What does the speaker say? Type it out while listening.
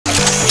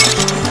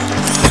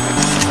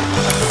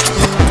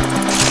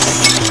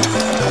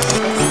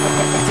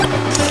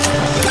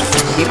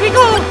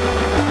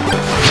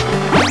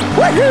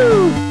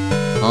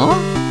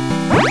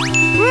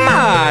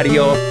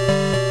Mario.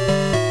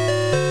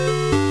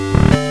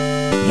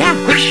 Yeah,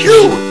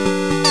 shoo!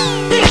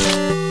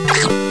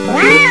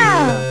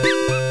 Wow!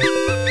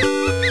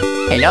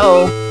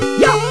 Hello?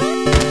 Yeah!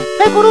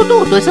 Eccolo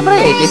tutto, e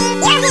saprete!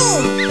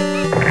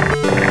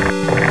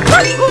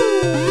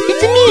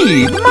 It's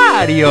me,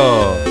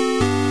 Mario.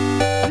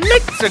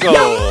 Let's go.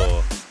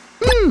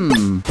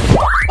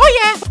 Oh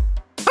yeah!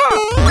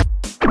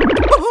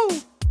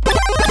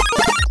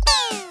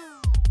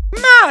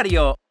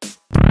 Mario.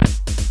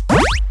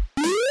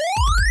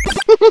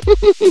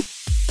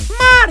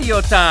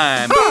 Mario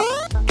time.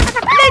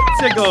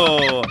 Let's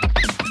go.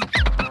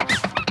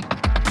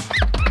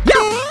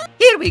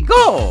 Here we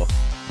go!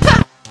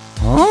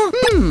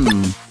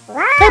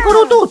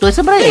 Eccolo tutto, e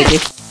saprete!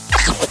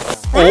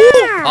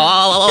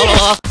 Oh.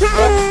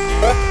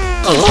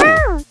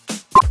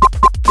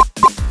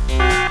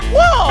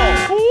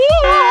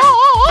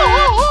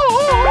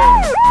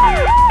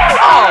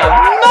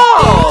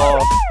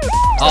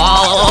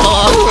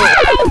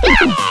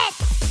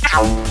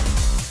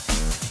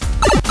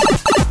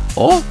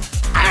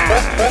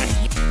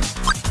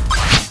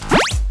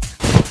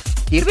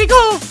 Here we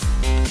go!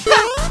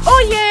 Oh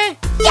yeah!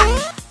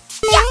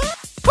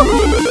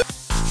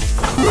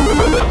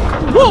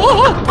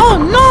 Oh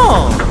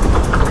no!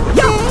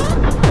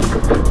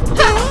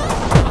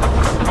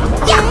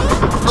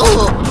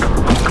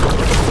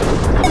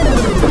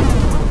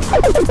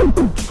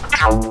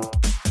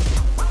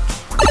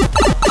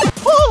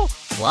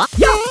 What?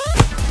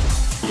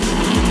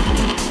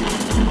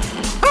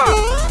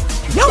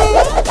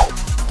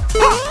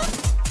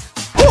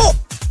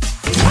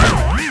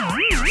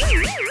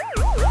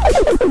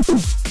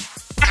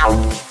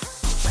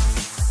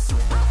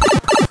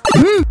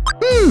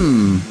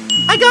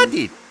 I got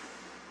it!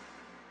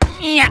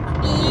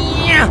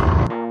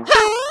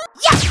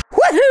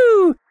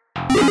 Woohoo!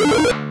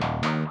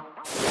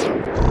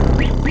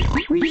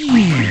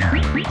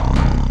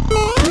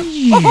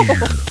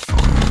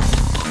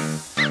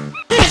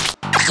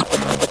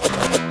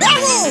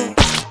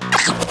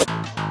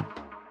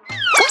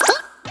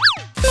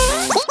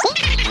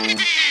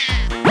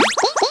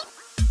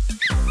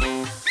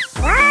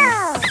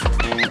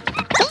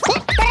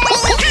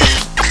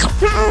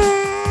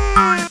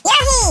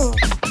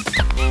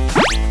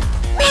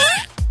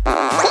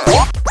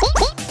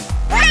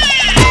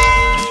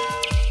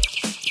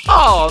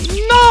 Oh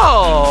no!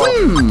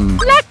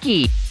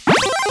 Lucky!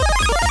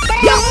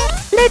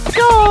 Let's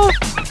go!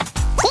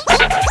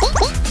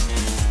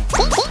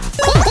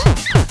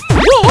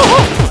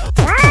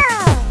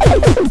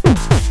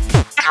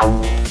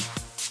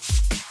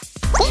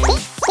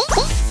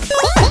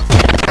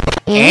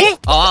 Eh?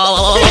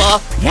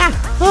 Yeah!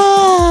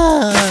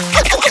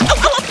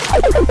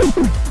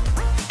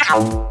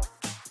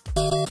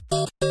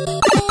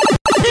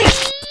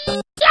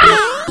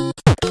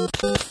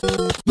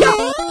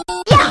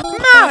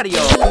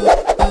 Mario!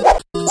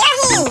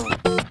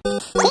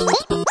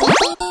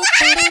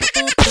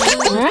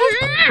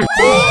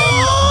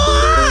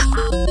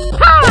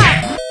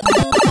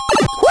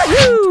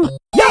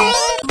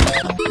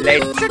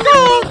 Let's go!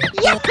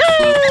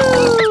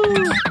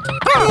 Yahoo!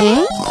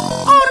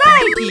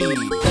 Alrighty!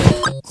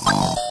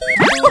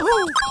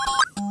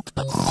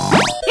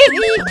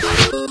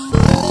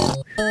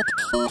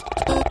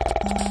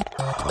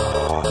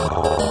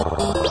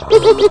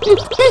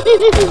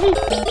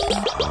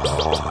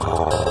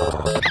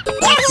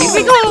 Here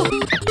we go!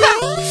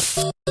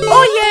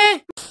 Oh yeah!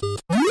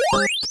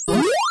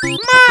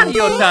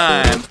 Mario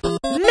time!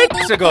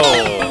 Let's go!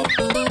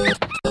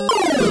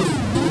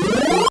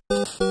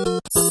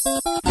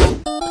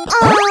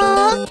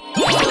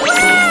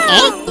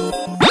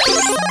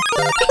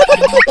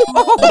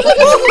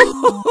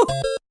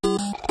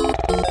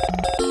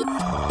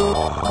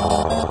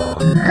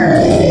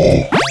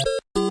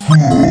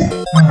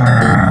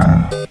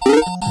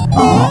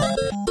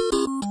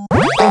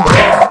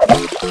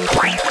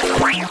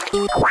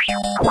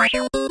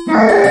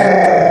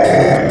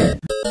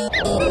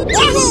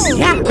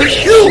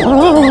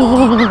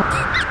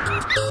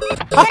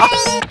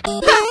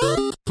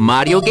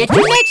 Mario, get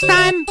you next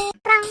time!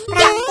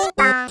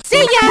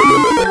 See ya!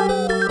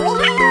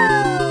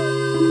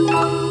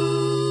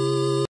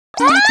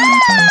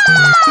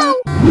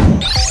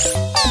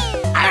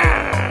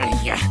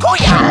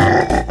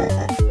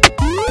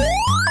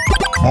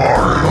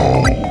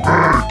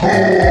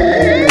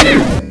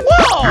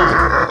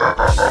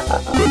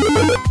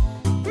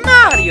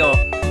 Mario!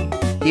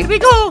 Here we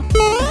go!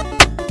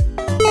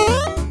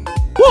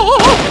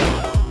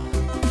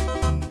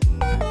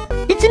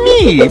 It's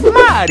me,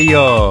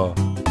 Mario!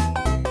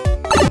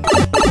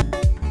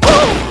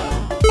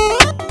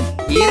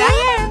 Here I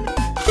am!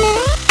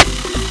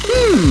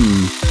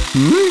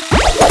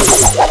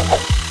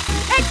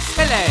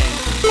 Excellent!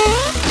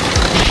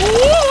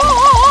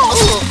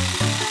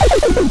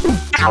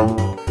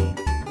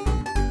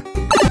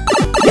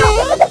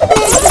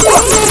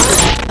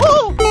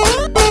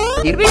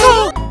 Here we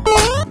go!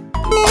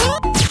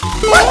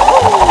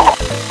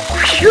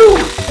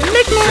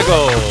 Let's go!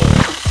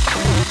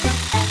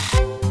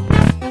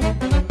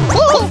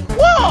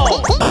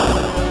 Whoa!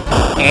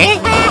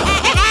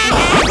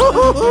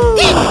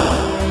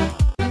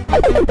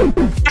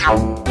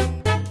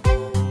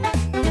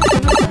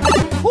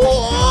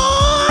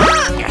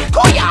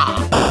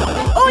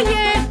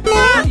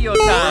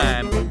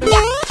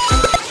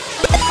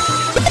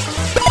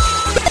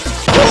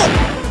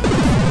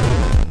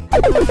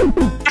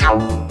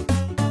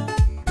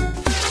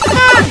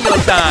 Mario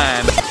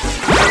time!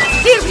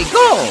 Here we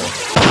go!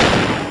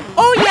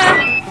 Oh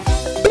yeah!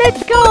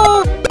 Let's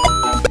go!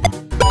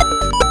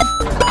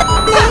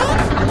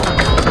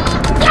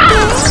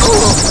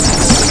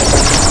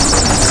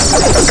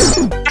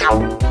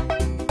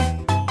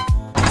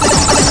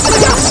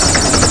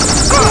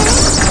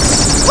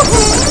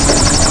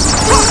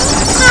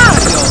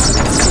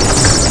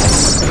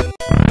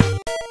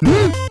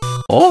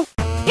 Oh?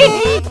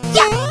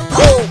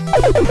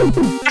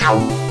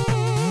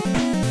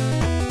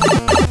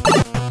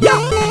 Yeah!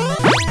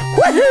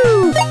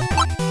 Woohoo!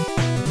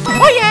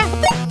 Oh yeah!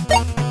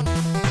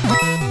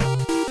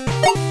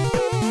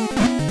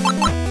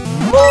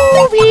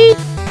 Movie!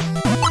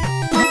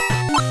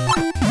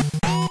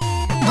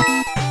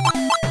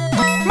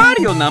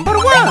 Mario number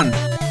 1!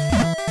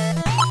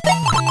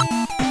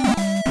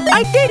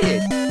 I did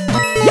it!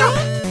 Yeah!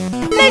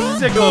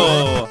 Let's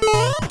go!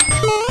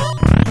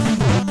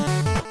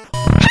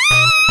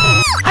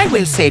 I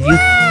will save you.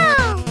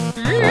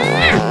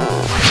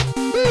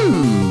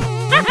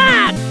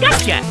 Haha!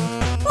 Gotcha!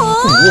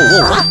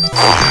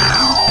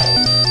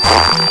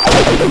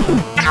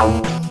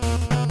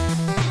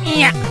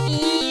 Yeah!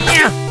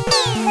 Yeah!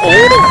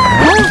 Oh!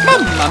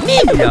 Mamma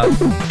mia!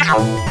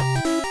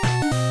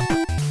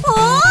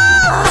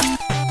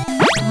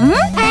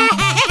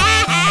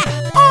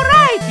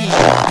 Alrighty!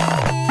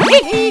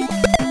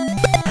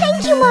 Thank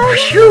you,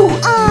 Mario!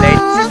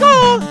 Let's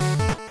go!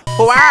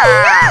 Wow!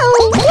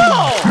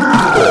 Wow!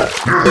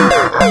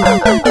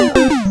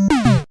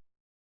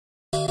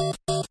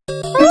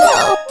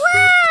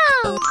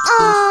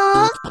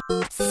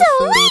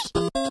 Sweet!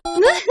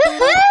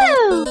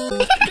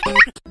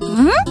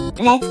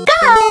 Let's go!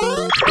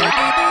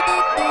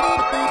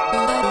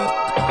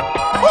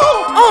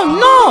 Oh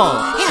no!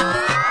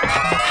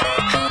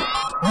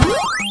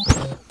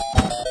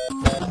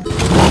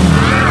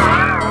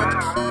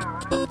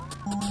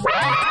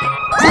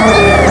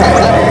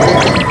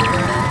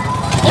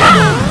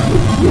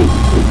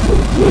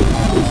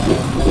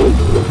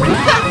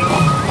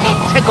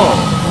 Let's go!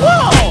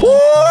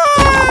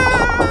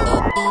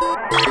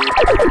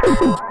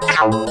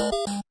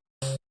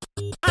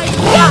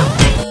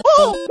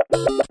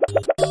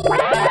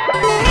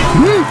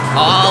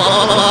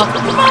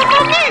 Mamma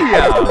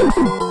mia!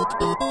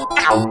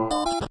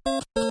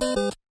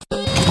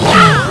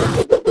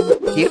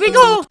 Here we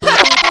go!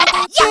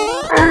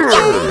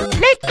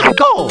 Let's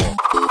go!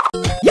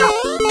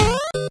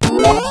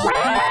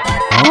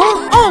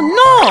 Oh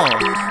no!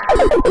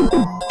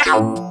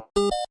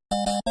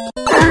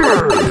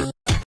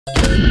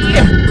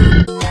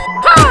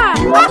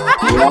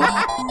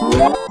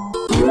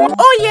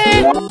 Oh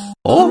yeah!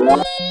 Oh!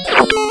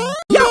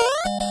 Yeah!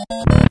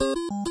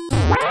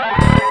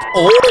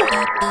 Oh!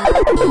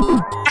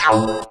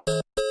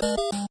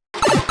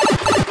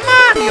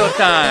 Mario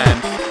time!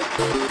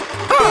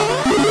 Huh?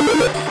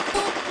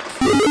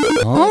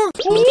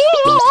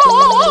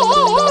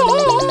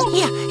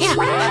 Yeah!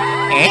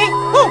 Eh?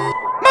 Oh!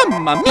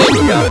 Mamma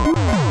mia!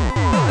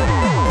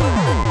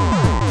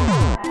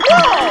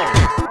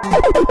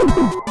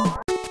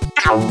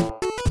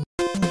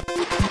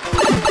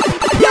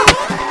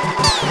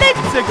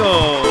 Let's go!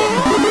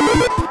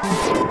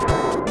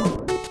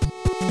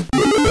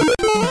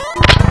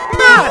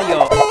 Mario!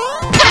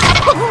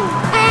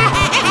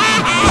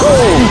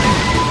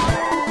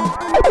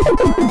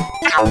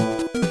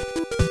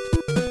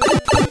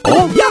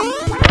 Oh yeah!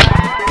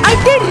 I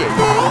did it!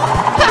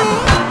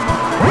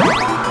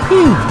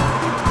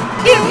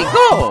 Here we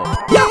go!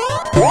 Yeah!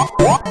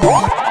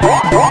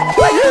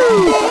 Woohoo!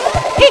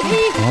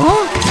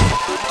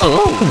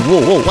 Oh!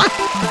 Whoa! What?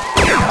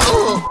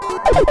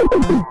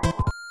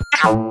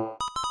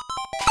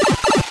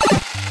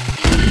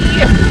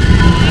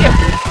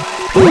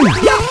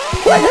 Yeah!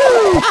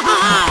 Woohoo!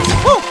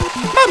 Oh!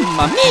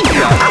 Mamma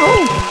mia!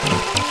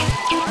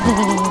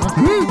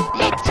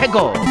 Let's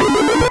go!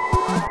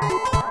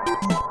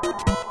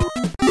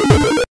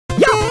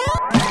 Yeah!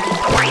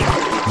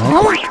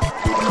 Oh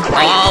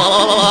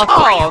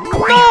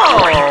no!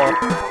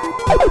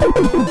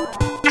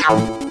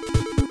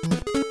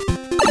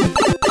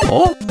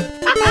 Oh!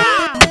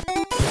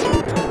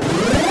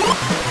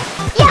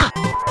 Yeah!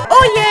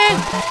 Oh yeah!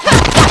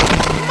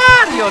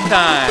 Mario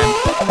time!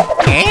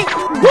 Eh?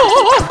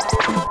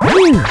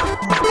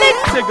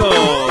 Let's go!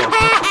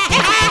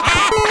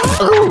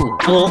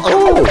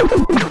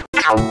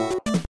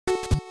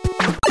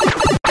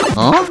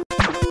 Huh?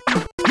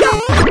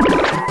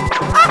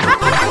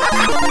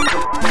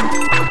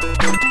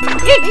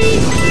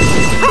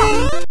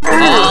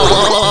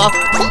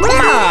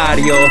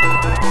 Mario!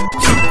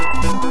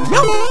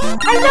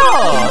 Hello!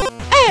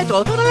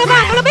 Eto, sono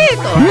la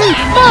vedo!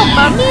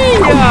 Mamma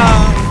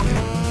mia!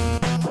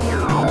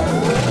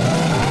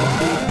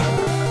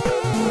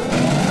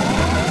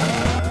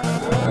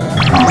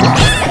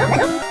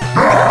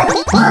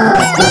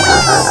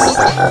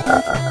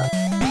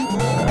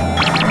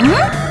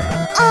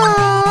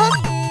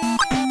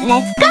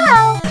 Let's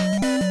go!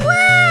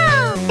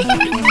 Wow!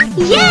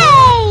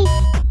 Yay!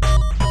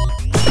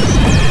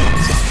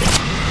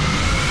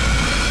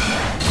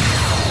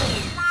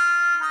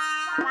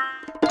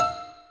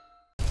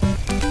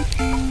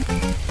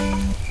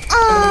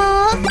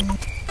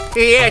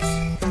 Yes.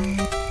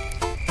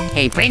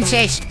 Hey,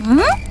 princess.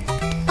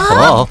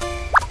 Oh.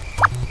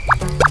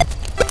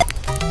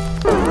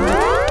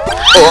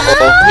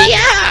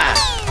 Yeah.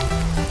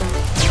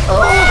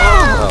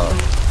 Oh.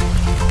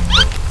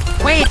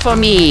 Wait for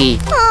me.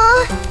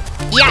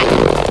 Yeah.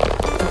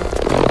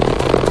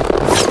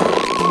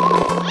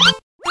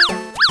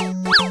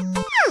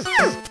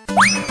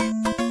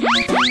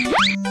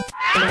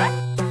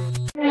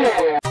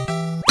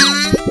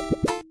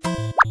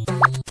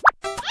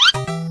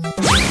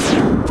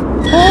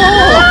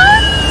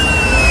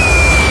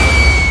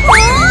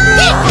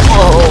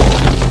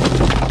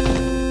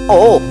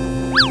 Oh.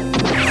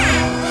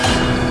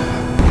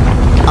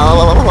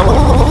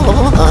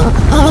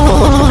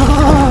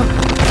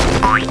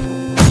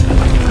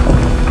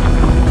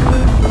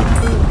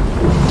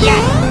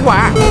 Yeah.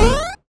 Wow.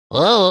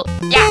 Oh.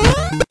 Yeah.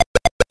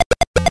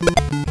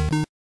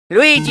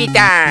 Luigi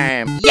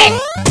time.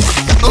 Yeah.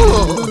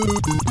 Oh.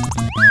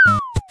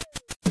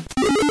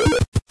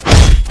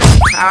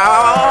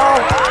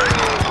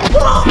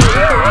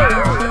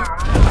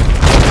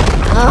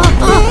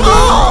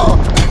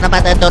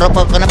 Napatuturo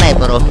po ko na may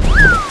bro.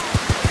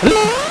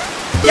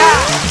 Yeah.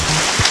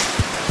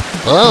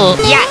 Oh.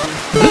 Yeah.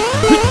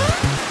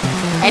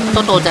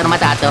 Ito to sa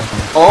matato.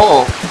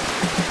 Oh.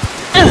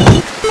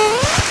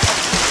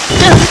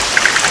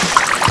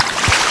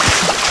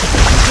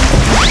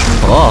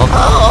 Oh.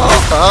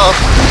 Oh.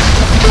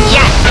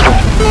 Yeah.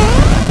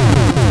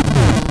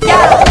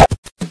 Yeah.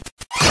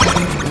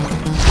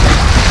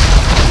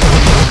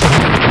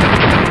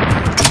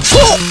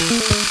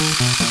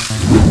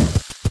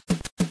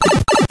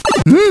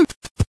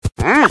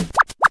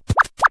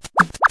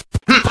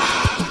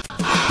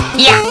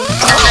 Yeah.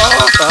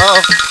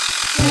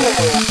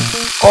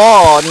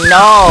 Oh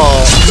no.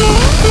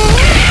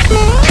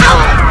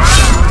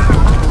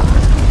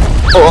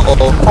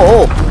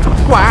 Oh.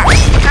 Wow.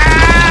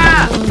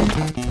 Ah.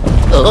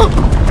 Oh.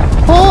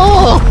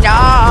 Oh. No.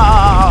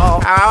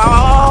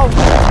 Oh.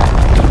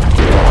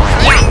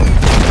 Yeah.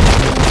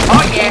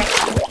 Oh yeah.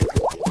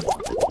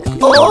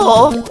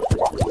 Oh.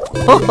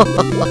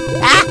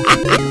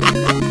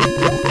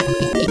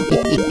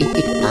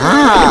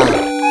 Ah.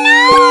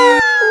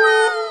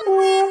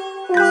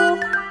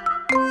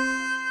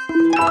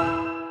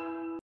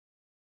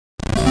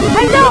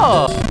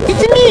 Hello.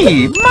 It's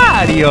me,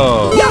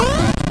 Mario!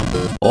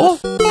 Oh.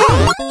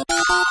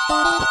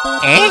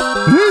 Eh?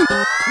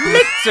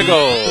 Let's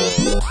go!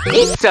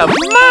 It's a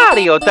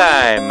Mario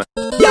time!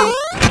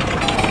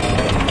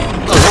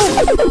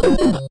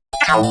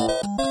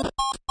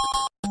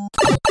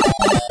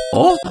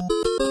 Oh.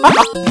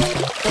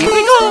 Here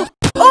we go.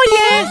 Oh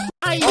yeah.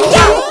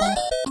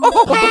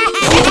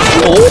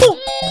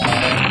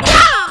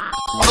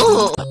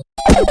 Oh.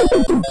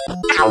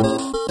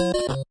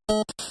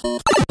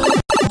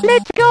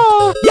 Let's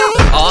go.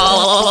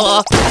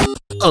 Oh.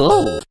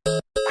 Oh.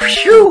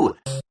 Phew.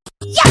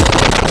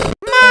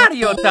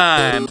 Mario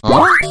time!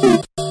 Huh?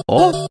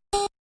 Oh.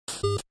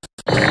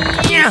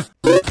 Yeah.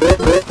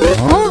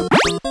 Huh?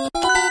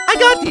 I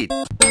got it.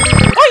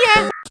 Oh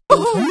yeah.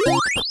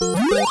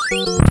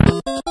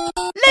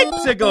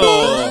 Let's go!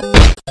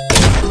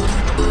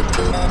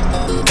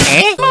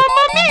 Eh?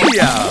 Mamma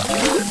mia!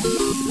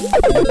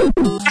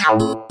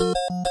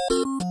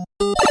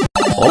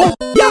 Oh.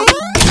 Yeah.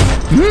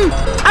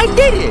 I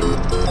did it.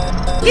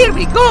 Here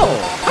we go.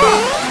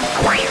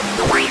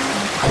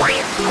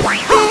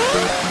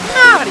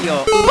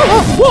 Mario!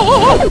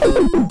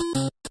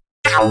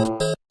 Huh?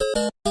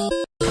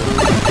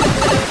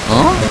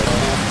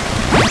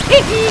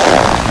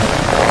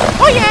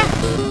 Oh yeah.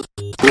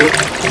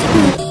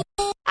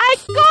 I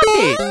got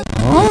it.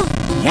 Huh?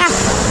 Yeah.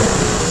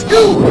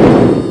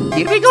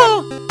 Here we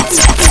go.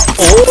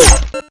 Oh.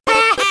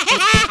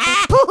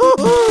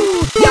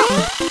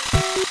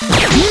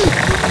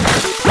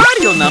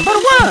 Mario number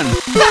 1!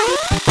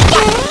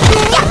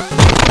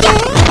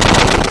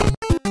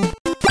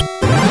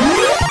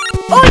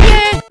 Oh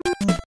yeah.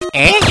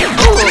 Eh?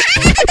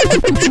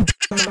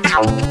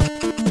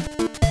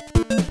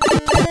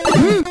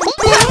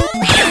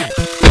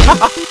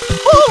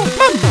 Oh,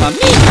 mamma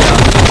mia!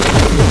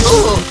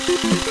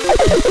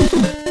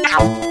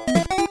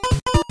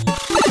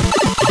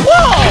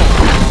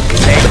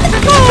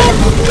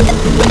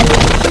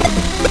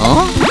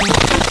 Huh?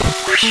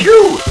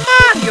 Phew.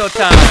 Mario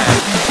time!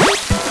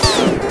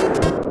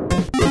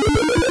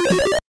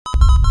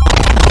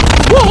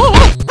 Whoa.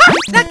 Ah,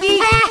 lucky.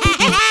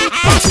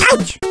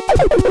 Ouch.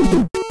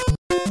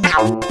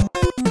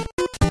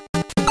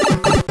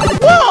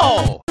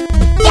 Whoa!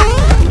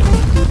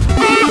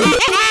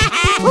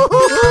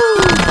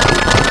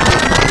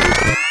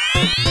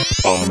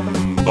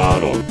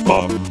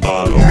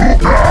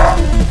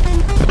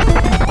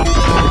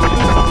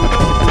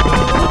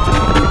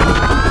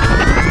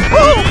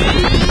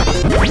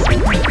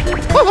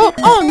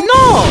 Oh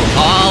no.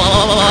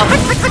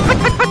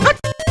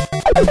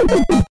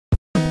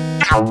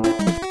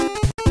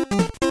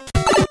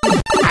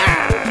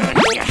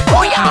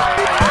 Oh yeah.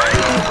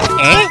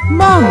 Eh?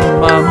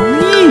 Mamma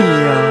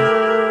mia!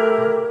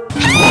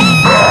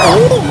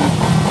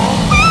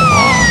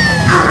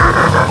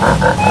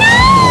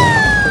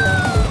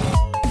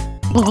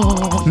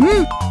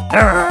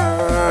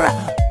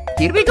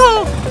 Here we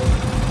go.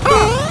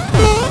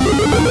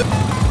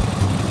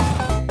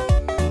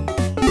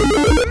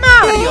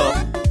 Mario.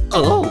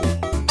 Oh.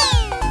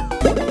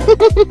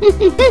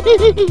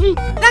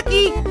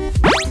 Lucky.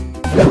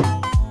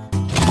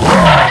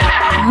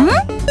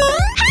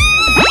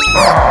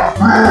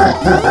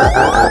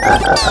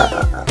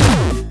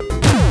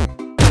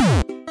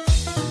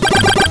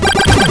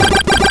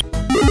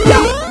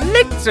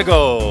 Let's go.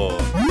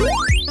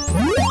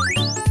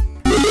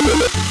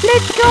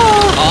 Let's go.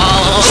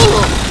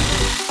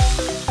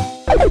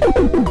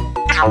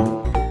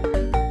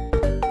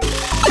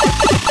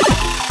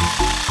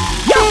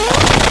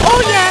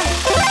 Oh yeah.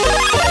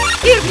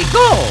 Here we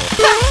go.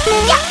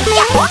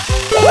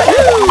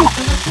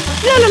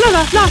 La la la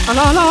la la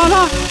la la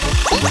la.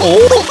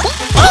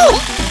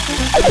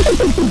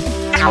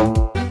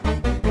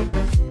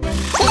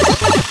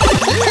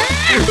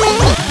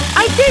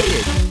 I did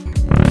it.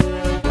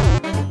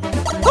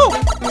 Oh,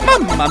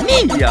 mamma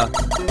mia.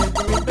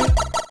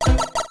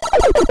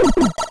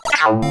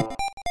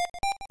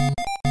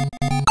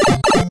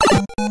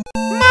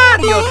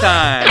 Mario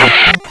time.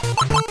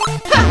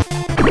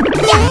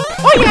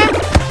 Oh yeah.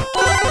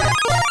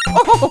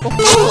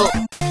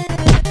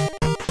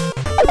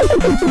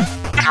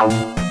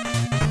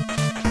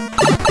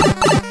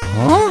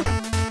 Huh?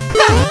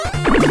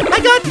 I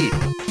got it.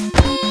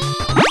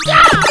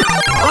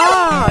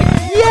 Ah,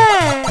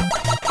 yeah.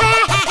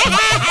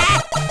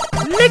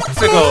 Let's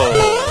go.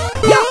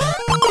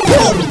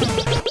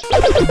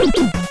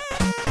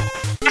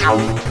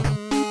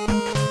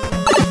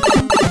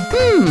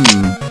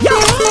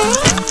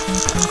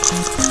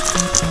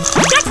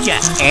 Gotcha,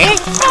 eh?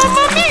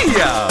 Mamma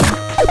mia.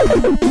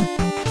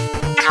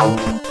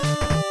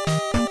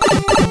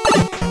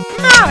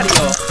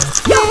 Mario.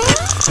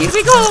 Here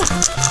we go.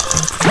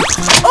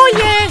 Oh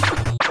yeah.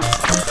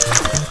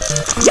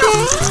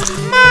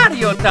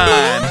 Mario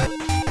time.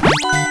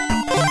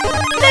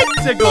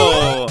 Let's go.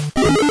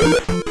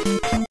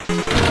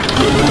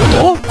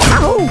 Oh,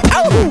 ow,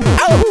 ow,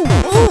 ow,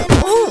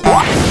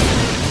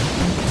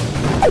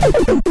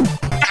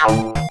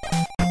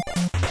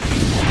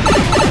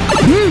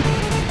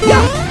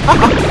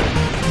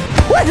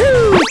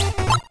 Woohoo!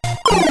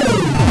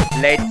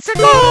 Let's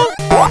go.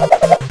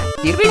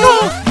 Here we go.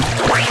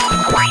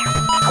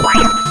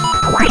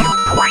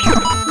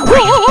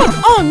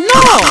 Oh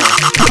no!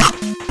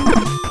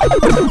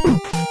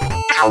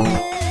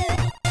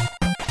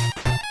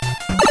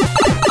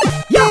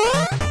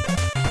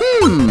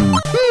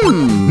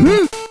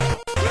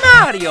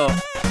 Mario.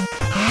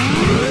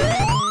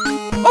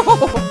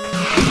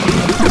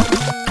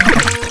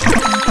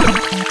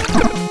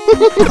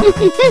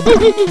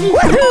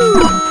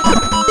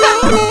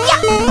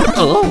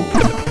 Oh.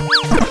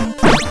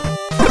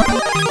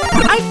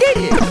 I did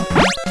it.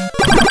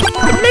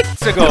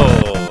 Let's go.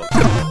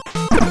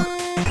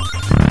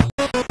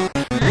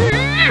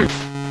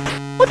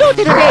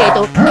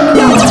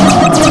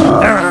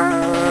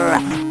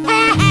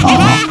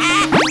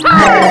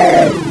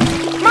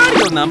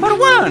 Mario number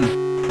 1.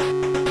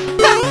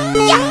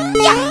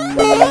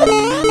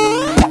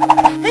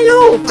 Hello,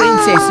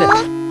 princess.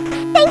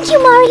 Thank you,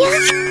 Mario.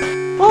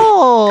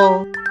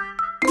 Oh.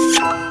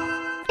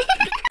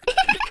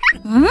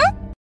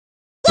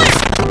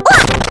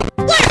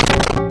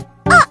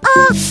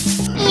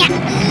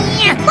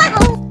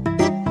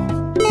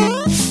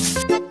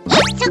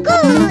 It's so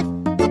good.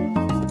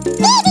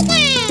 Baby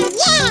time,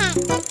 yeah.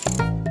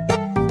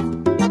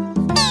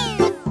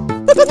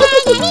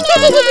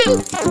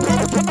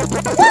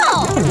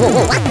 Whoa.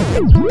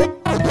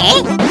 Okay.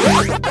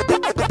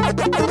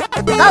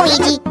 Go,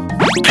 Luigi.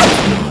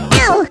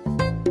 Ow.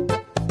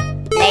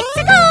 Let's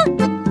go.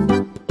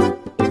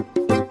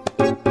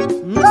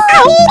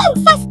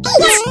 Princess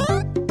Peach.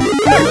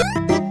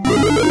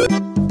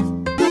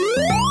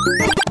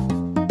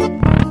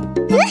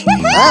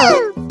 Oh.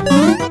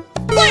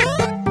 Yeah.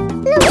 Luigi.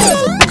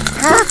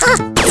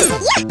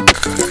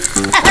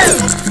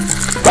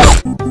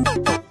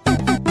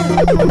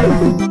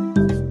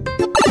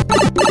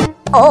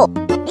 Yeah. Oh,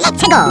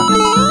 let's go.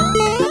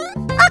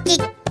 Okay.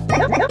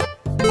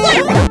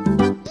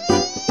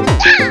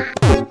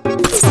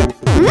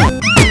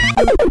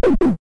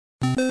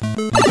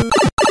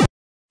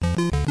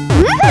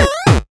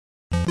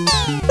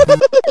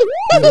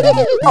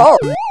 Oh.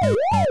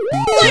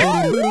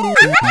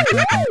 Not too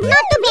bad. Let's go. Oh, sweet.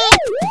 Not bad.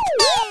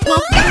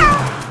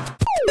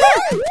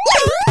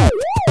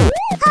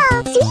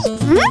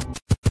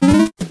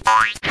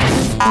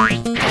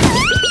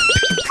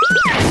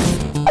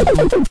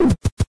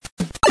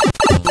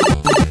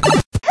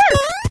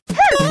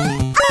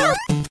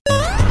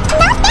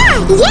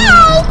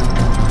 Yay!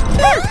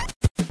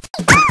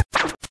 Alright.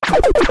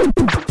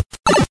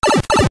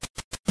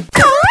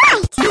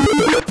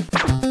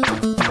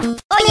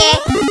 Oh yeah.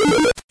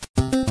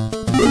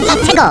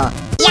 Let's go.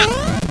 Yeah.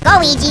 Go,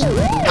 Luigi.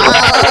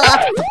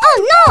 Oh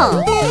no.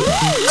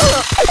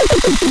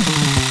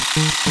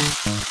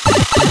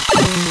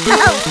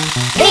 Oh,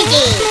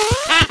 Luigi.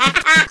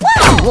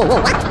 Whoa.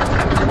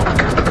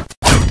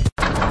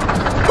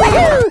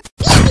 Whoa.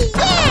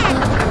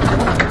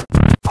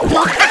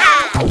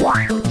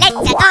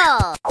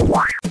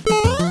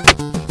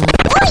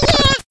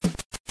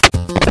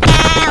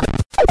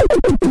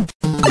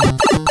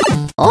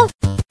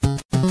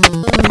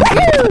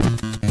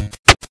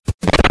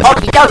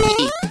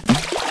 dokie.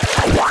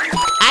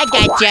 I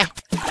gotcha.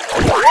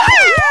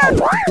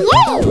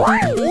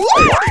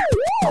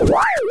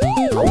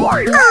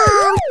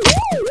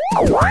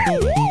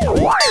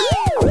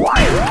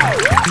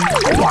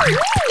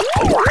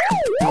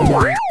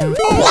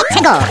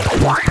 Let's go.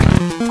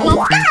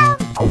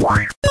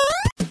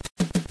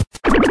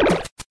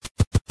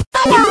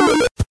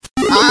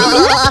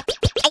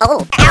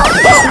 Oh.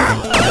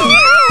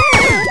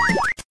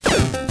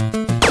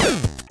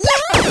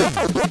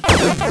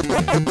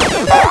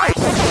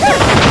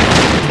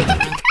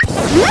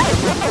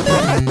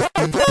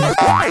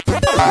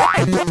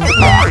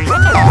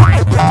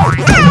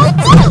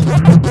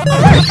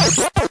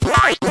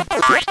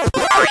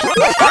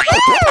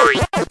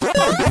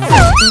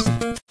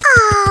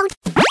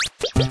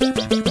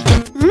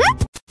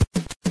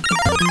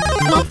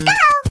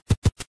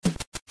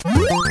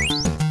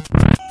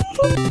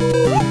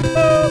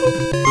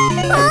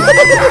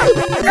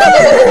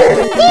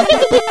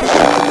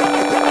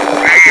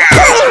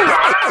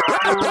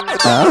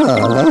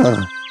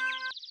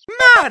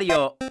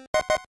 Mario!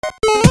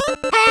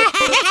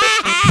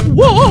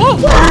 Whoa!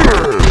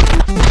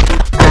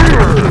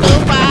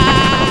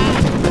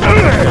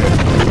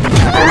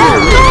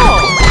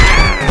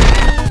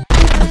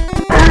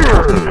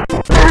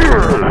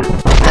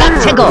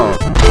 Let's go.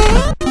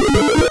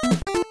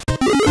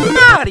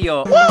 Mario!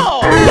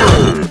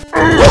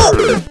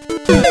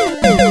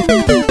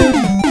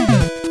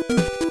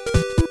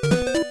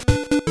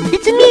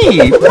 It's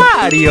me,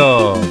 Mario!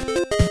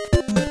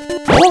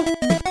 Oh?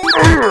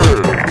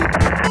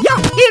 Yeah,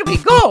 here we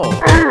go!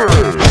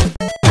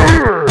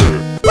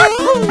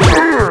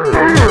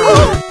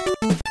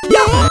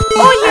 Yeah,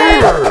 oh yeah!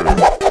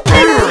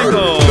 Let's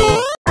go!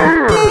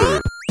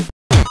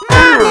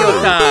 Mario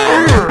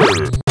time!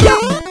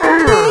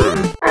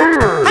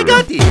 I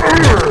got it!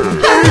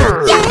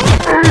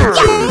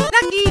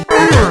 Lucky!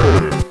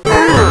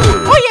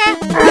 Oh yeah!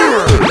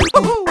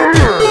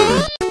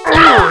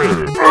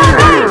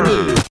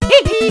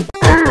 Hee-hee.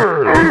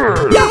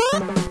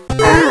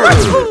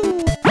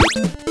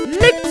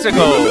 Let's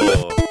go!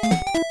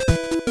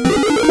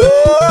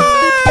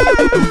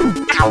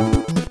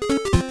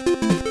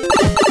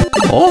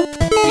 Oh?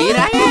 Here I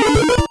am!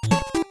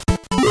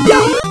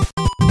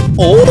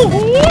 Oh!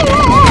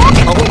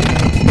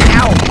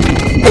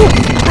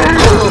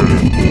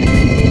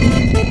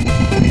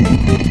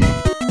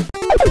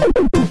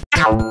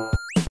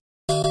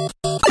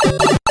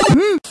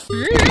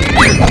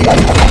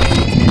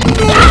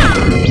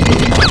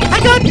 I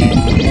got it!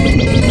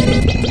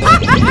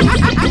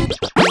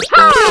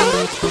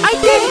 I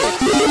did it!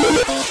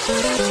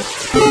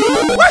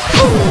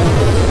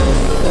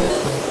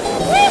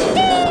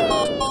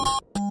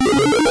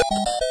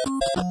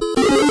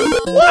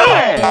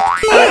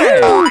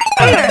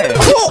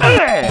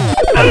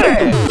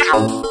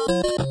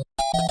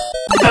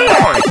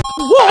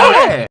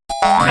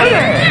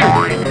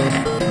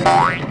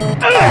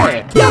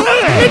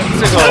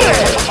 Let's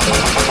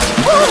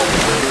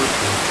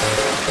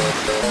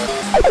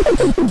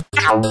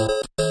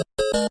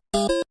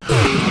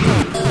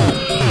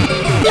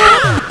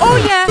Oh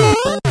yeah!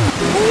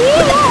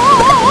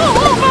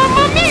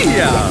 Mamma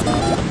mia!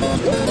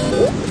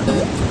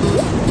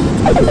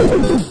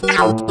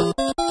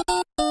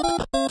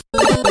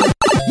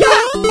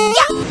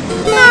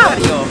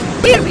 Mario!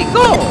 Here we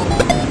go!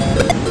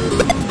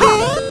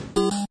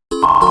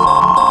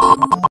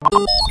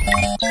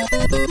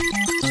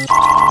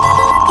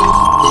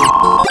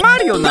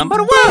 Mario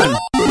number 1!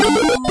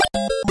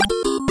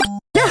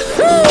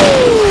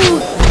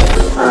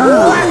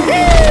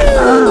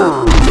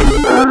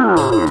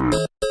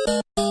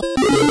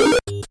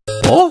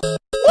 Oh?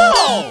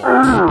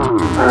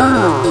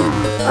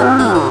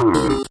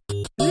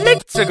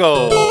 Let's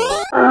go!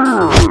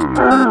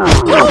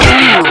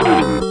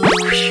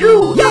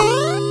 Phew.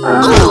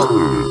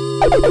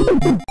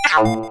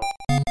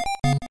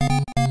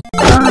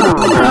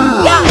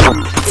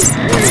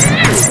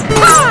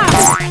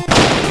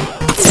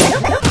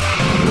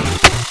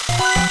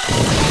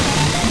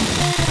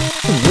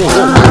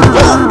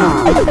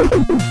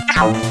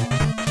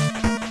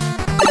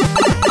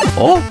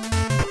 Oh?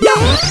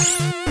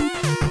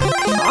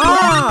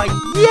 Ah,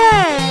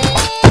 yeah!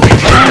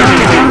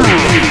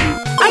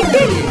 I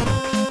did it!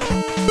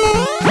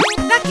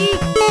 Lucky!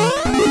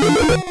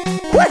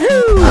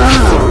 Woohoo!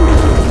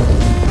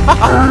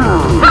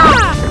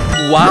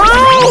 Wow!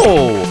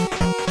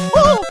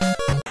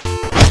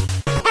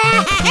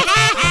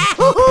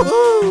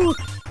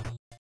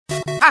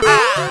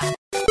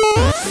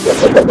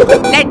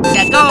 Let's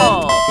go!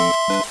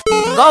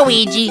 Go,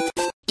 Luigi.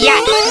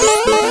 Yeah.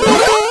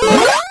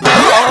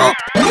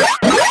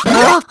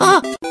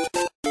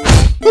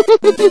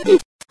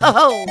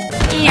 Oh,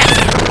 yeah.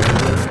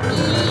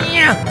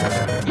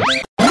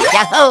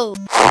 Yahoo!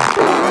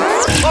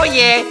 Oh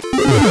yeah!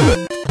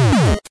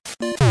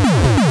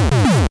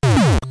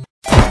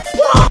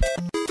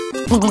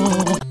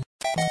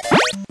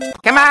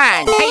 Come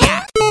on, hiya!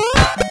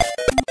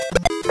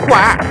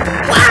 Wah!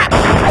 Wah!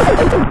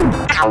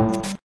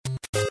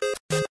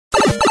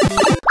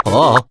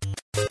 Oh.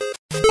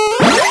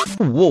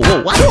 Whoa,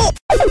 whoa, what?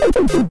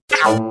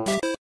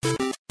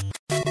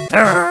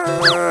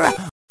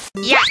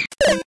 Yeah.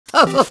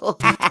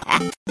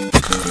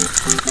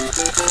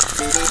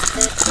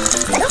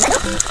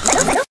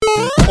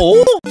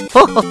 Oh?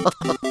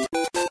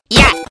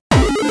 Yeah.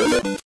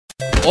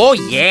 Oh,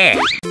 yeah.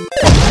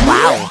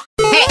 Wow.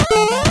 Hey.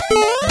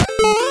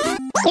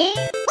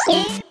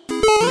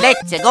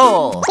 Let's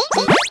go.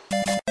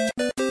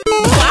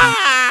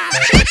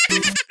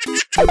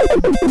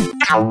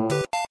 Oh.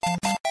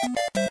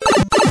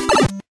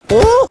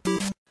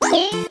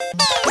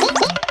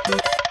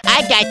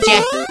 I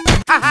gotcha.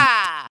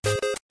 Haha.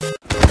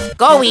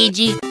 Go,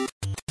 Ouija.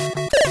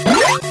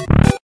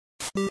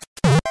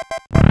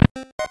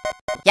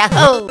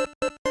 Yahoo!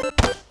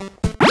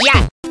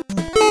 Yeah!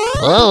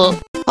 Oh!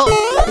 Oh!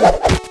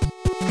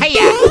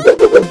 Hiya!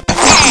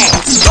 Hey!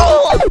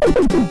 Oh!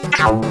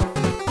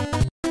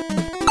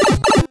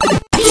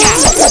 Hiya!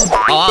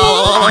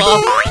 Oh!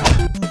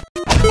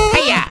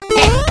 Hiya!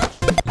 Hey!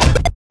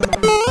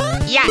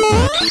 Yeah!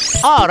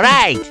 All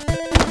right!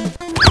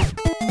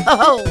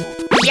 Oh!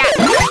 Yeah!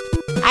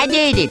 I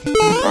did it!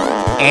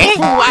 Eh?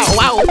 Wow!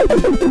 Wow!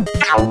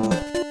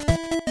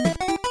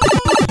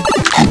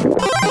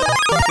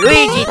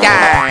 Luigi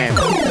time!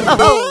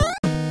 Oh!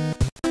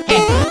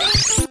 Hey!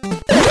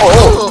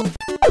 Oh!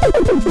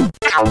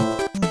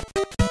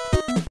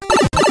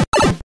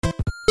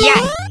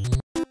 Yeah!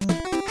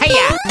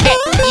 Hiya! Hey!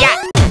 Yeah!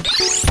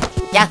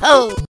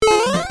 Yahoo!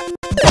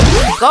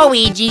 Go,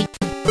 Ouija!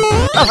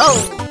 Oh!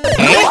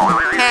 Hey!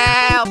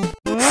 Help!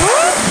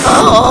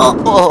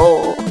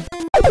 Oh!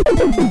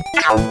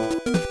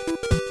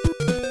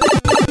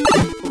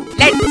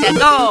 Let's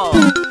go!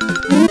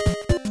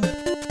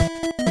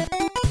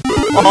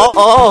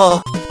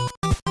 Oh!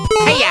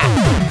 Hiya!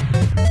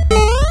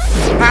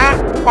 Huh?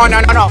 Oh, no,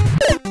 no, no.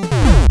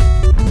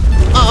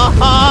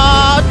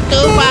 Oh!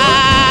 Too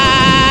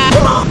bad!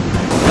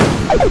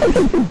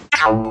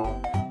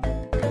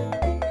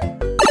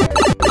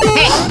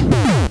 Hey!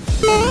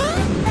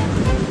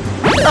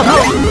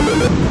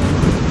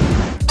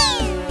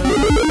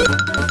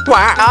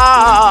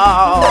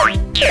 Wow!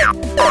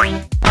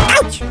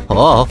 Ouch!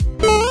 Oh!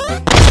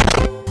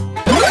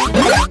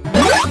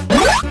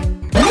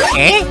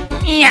 Eh?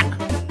 Yeah!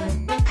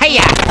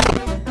 Hiya!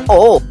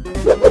 Oh!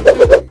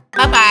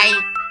 Bye-bye!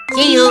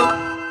 See you!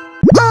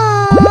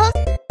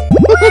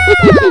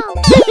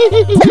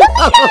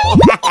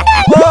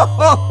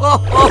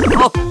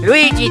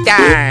 Luigi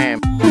time!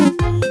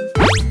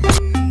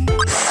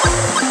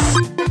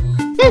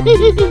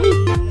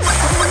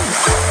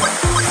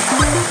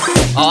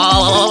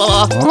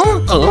 Oh!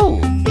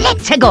 Oh!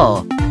 Let's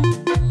go!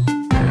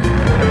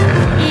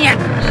 Yeah!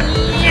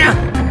 Yeah!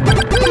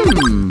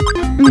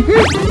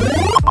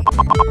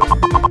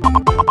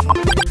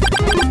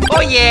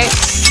 Oh, yeah!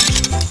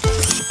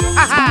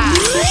 Haha!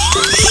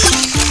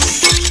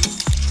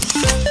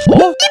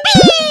 Oh?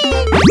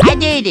 I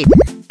did it!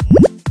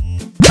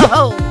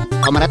 Oh!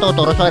 Come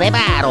natuturo sa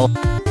reparo!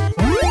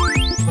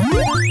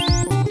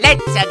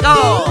 Let's go!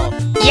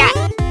 Yeah!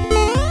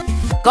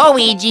 Go,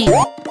 Ouija!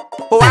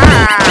 Wow!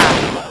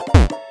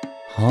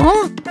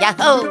 Huh?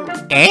 Yahoo!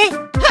 Eh?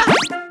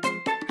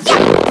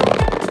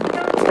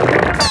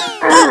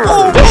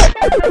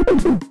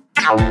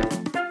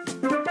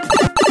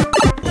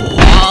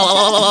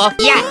 Oh!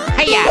 Yeah!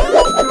 Hiya!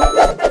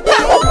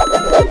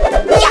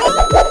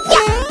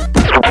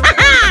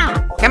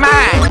 Come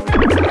on!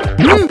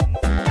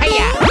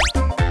 Hiya!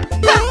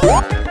 Wahoo!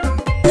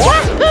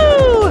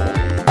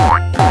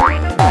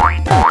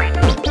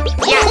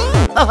 Yeah!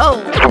 Oh!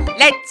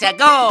 Let's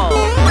go!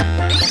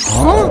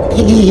 Huh?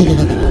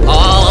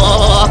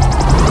 Oh!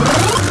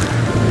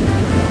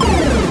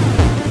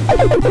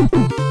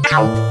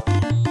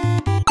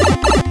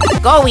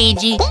 Go,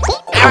 Ouija!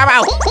 Ow, ow,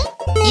 ow.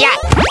 Yeah!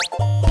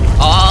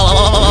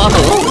 Oh!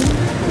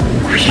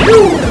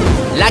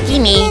 Lucky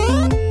me!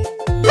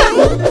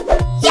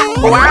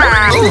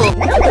 Wow!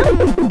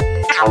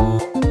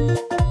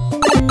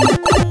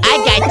 I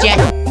gotcha!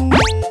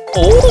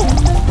 Oh!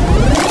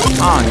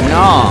 Oh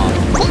no!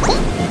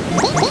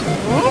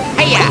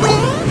 Hiya!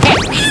 Hey!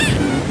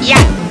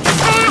 Yeah!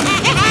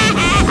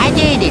 I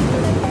did it!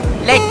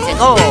 Let's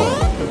go!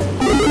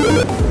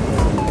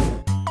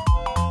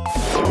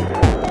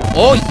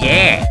 Oh,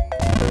 yeah.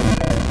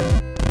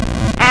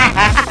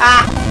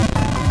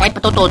 Ay,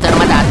 patututan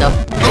naman nato.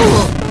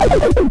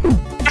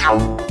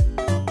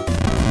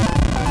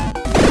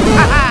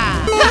 Haha!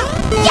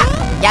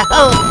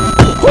 Yahoo!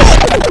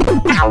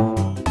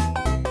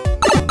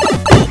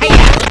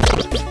 Hiya!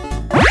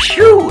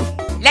 Shoo!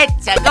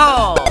 Let's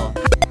go!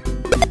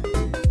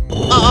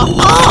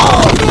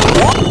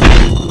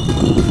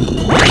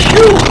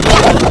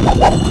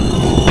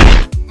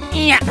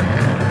 Yeah!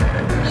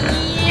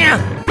 Yeah!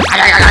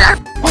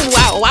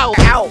 Wow, wow!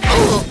 Ow!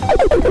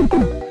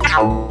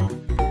 Ow!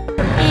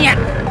 Yeah!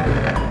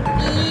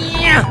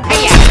 Yeah!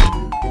 Hiya!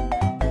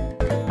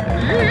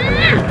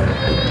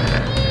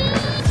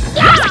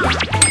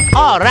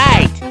 All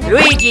right!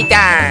 Luigi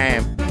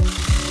time!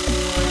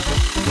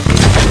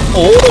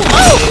 Oh?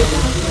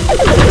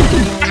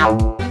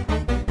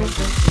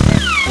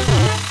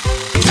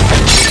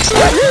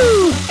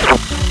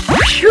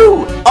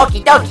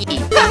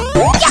 Yogi!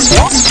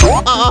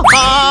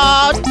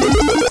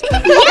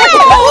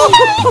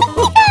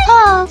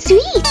 Oh,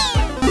 sweet.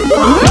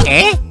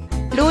 Eh?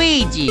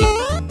 Luigi!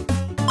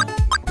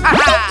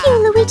 Thank you,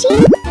 Luigi.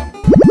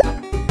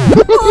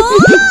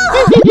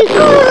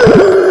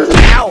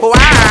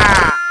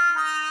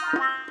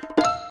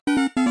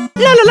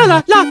 La la la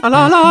la la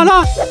la la la.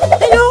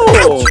 Hello.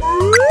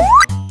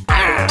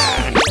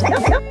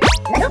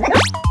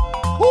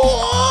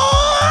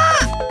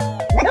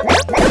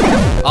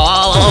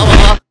 Oh!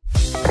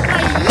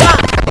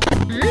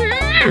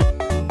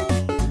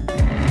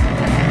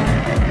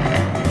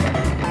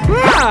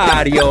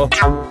 Mario!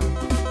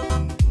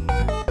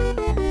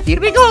 Here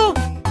we go.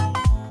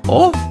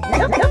 Oh!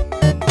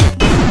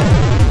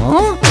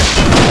 Huh?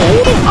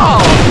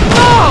 Oh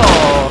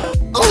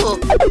Oh!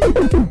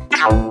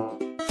 no!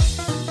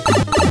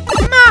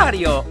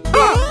 Mario.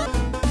 Huh?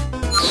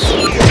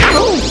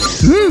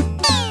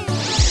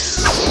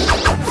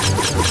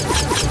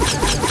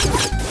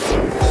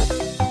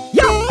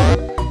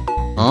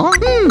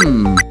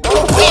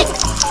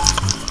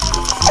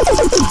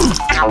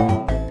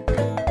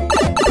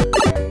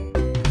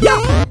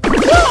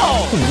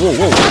 Whoa,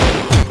 whoa!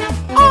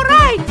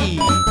 Alrighty.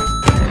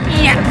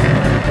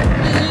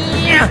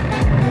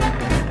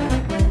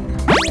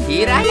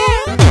 Here I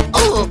am.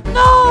 Oh!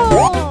 No.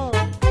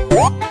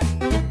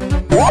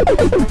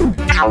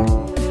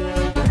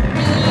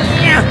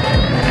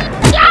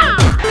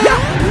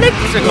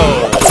 Let's go!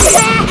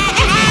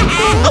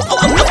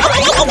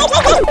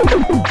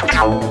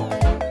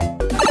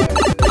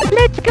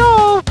 Let's go.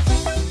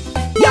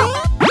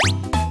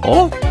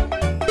 Oh!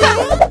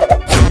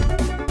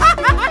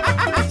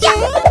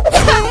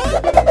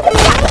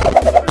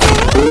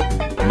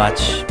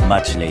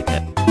 Much later.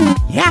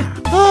 Yeah.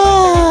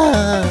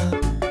 Oh!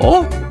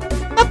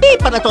 Tapi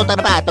para to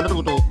tarbato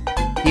tutu.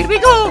 Here we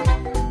go.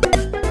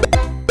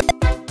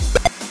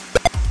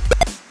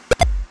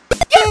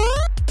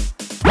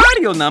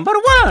 Mario number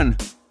 1!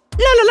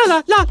 La la la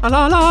la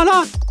la la la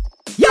la.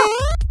 Yeah.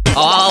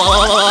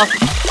 Oh!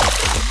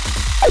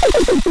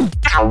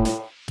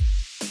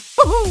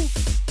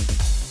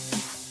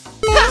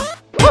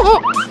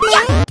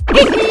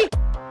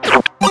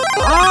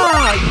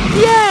 Ah,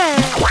 yeah.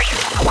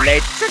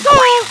 Let's go!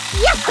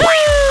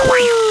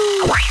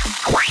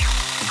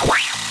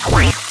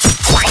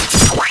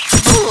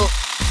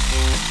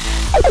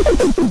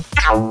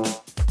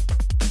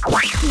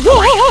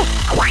 Whoa.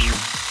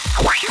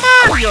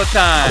 Mario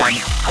time!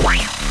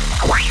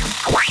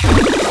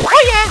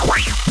 Oh yeah.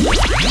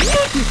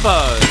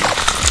 Beautiful!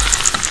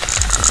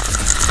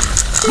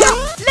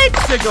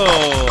 Let's go!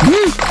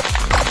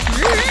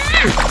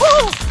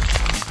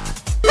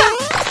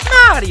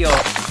 Mario!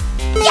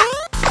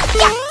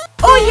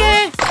 Oh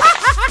yeah.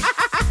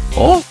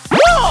 Oh!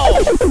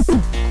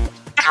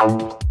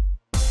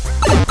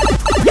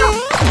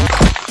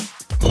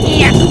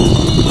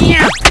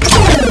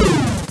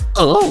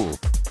 Oh!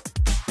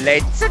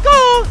 Let's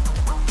go!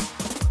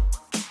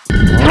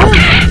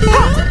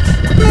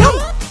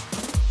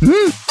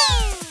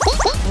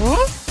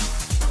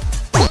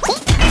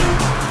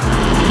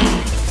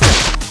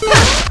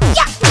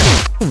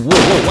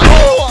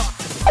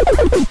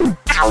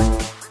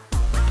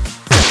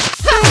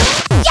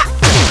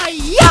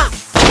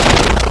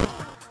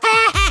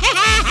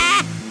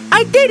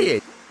 I did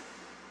it.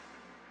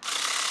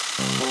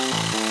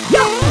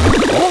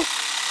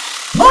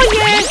 Oh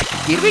yeah.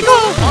 Here we go.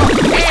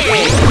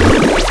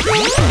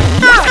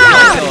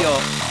 Mario!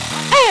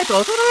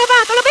 Eto, sono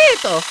lavato,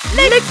 l'abito.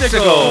 Let's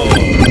go!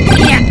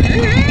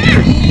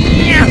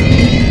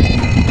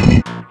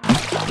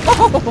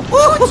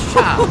 Good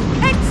job.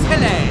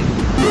 Excellent.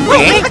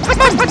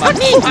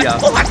 Magnifica!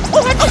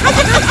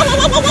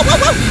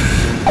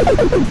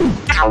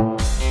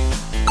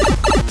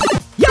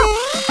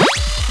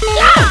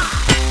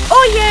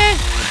 Oh yeah.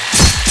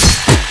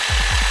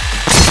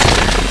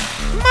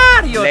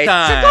 Mario Let's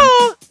time! go.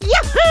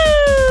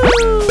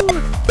 Yahoo!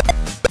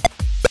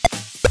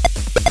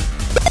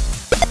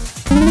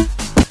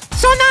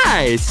 So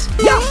nice.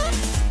 Yeah.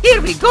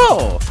 Here we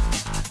go.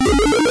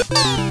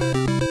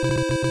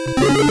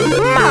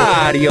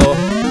 Mario!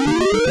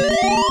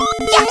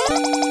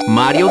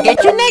 Mario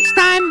get you next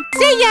time.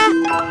 See ya.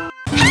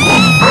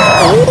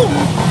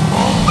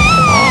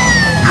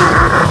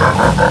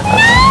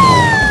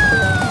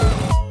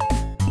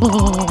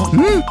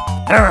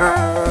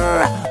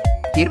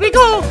 Here we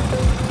go.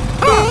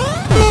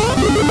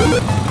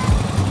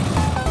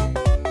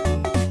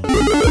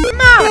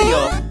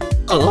 Mario.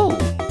 Oh!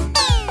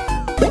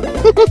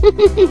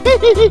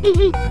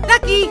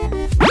 Lucky.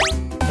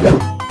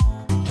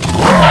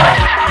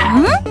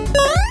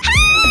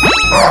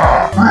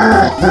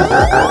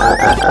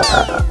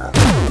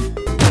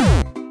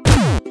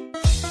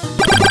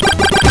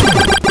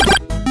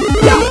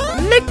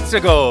 Let's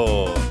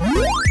go!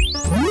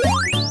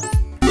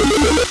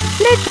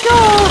 Let's go.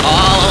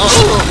 Oh!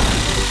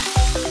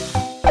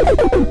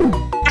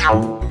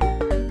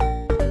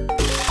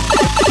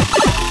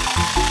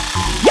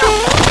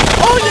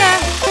 Oh yeah.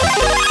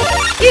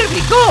 Here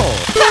we go.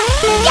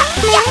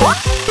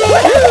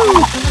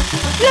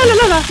 La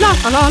la la la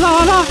la la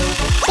la la.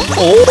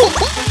 Oh!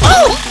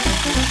 Oh!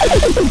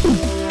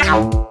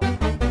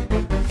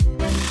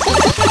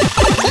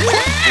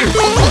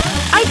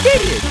 I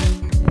did it!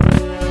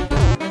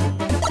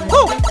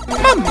 Oh,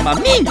 mamma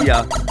mia!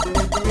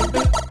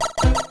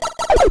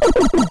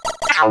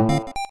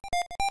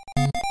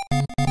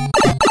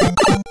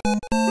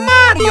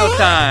 Mario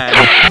time!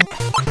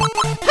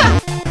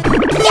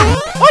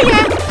 Oh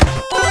yeah!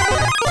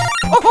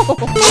 Oh, oh, oh,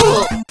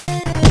 oh.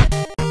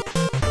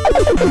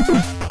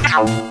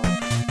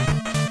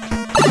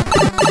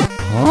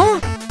 Huh?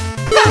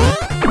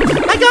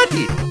 I got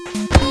it!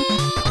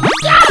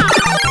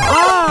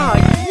 Ah,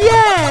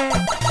 yeah!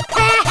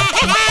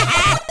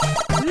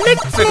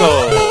 Let's go!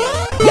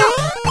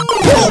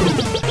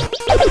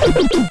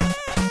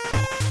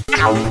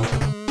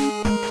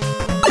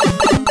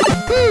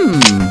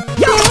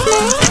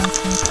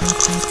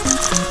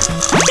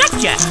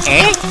 Gotcha!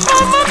 Eh?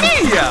 Mamma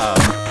mia!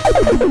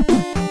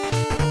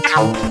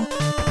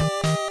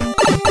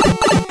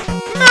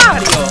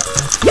 Mario!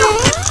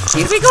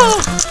 Here we go!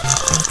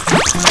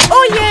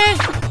 Oh yeah!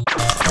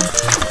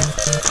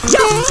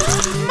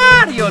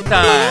 Mario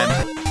time!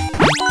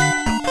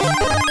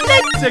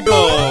 Let's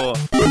go!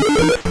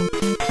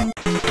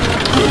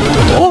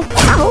 Oh!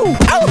 Ow!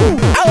 Ow!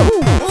 Ow!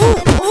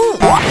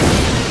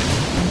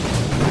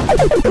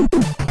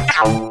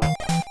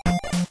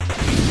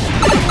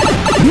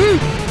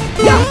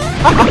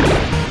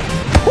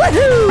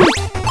 Woohoo!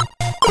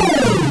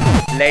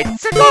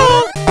 Let's Go!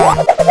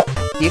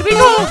 Here we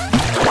go!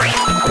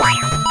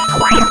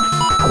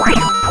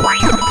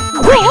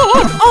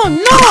 Oh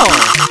no!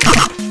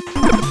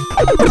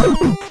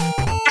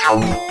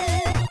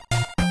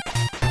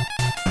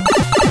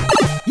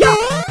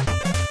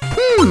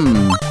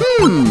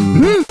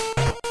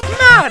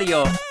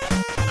 Mario!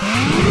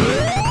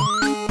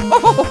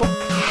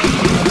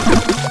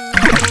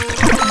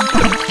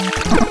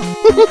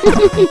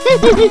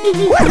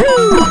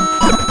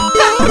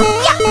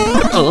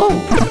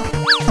 Oh!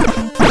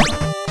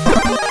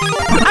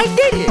 I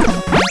did it!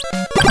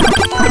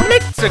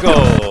 Let's go!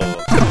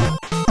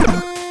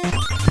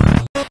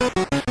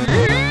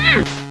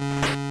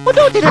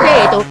 Uduti na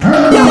dito!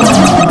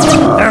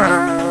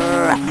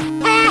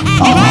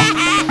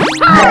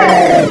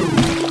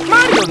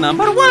 Mario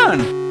number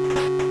 1!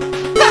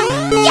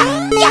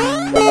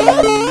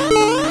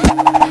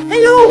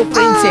 Hello,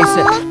 princess!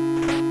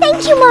 Thank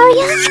you,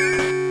 Mario.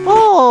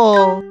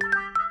 Oh!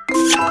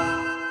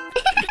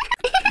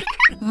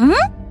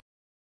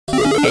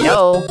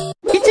 Hello!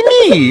 It's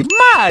me,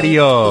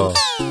 Mario!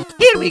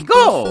 Here we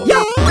go!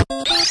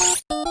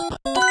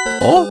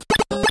 Oh?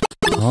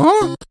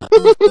 Huh?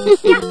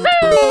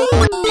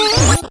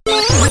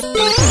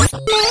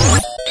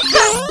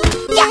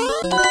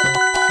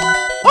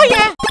 Oh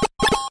yeah!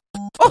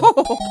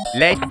 Oh,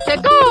 Let's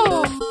go!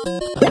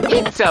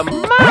 It's a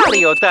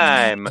Mario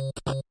time!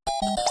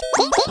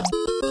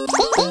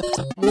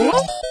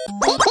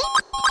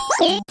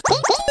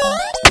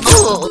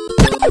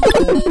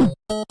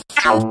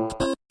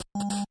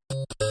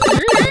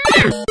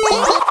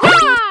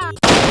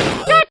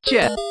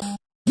 gotcha!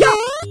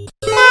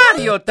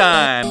 Mario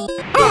time!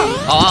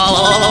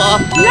 Oh!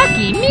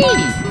 Lucky me!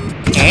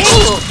 Eh?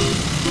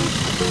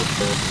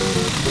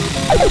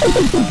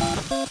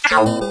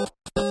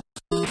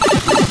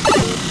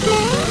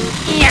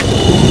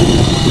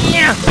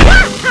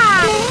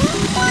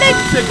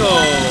 Let's go!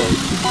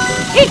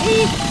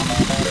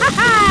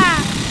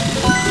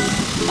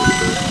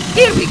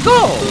 Here we go!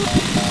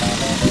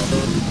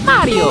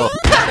 Mario!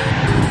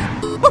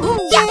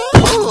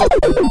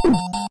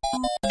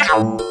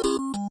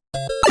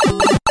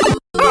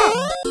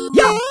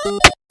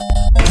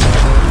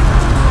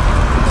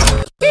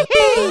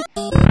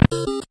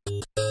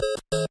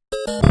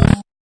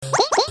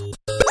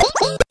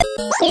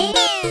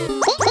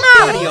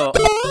 Mario!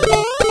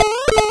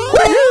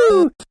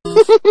 Woohoo!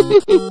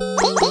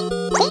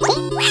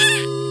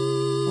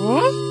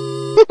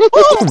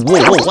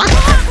 Whoa, what?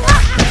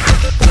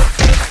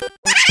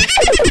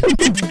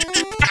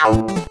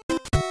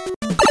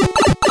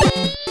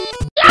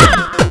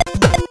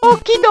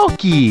 Okie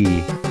dokie!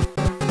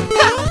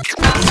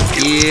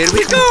 Here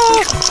we go!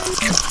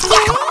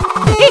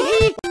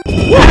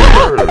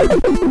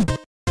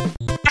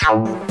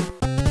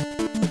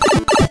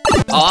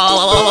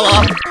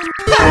 Oh!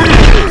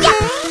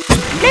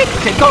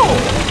 Let's go!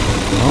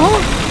 Huh?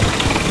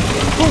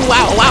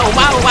 Wow, wow,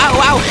 wow, wow,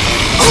 wow!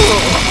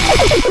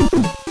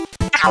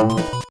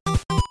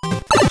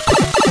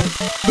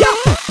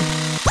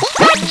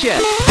 Gotcha!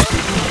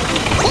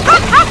 Ha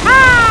ha ha!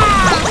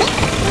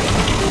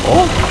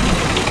 Oh!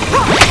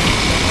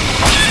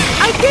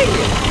 I did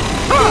it!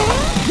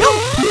 No!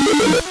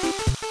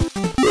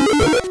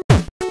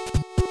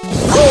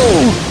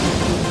 Oh!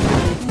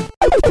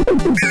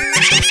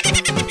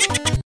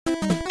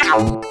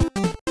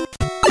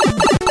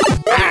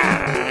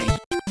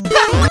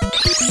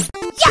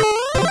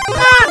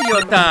 Mario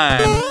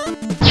time!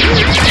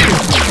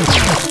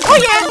 Oh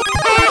yeah!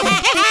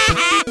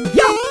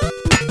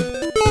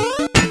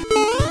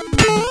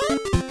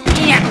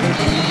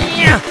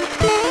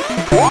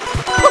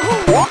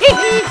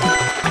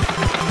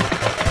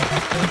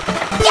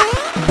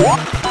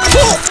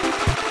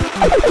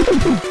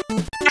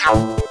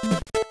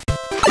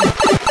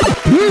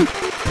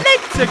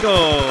 Let's go!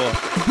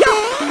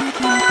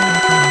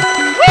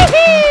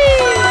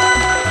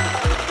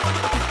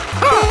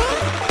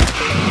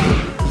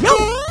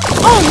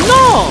 Oh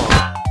no!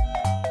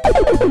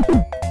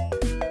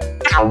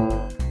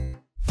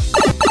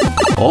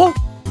 Oh?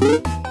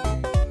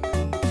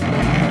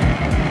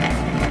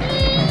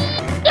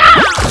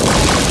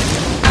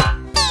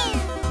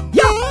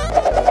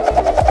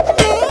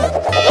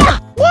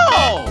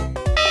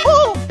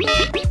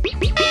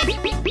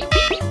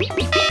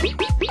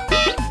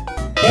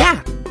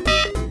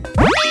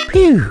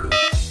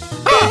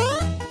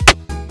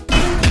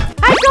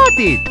 I got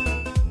it!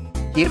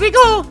 Here we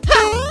go!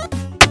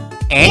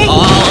 Eh?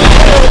 Oh!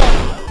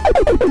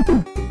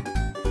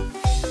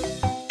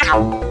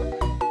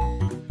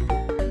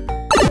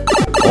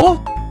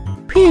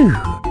 Phew!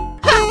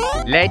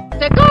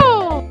 Let's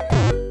go!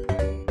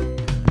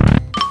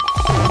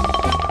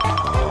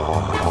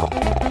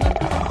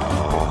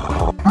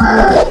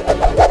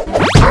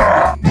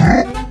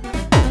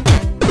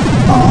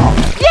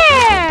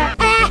 Yeah!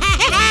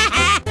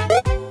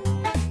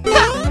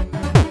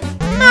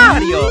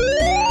 Mario!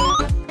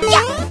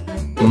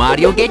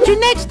 Mario get you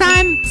next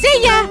time!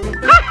 See ya!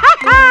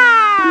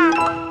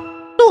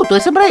 Tutto è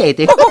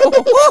sembrete.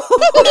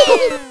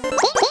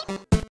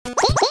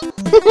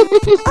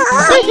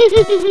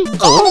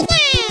 Oh?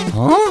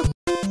 Huh?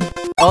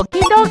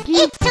 Okie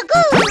dokie! It's so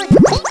good.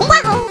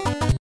 Wow.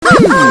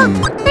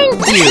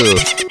 Thank you!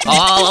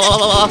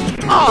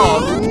 Oh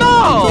no!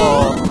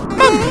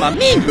 Mamma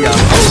mia!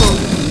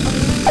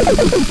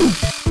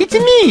 It's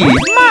me,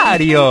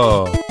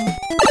 Mario!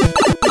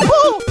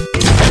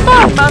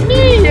 Mamma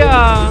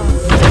mia!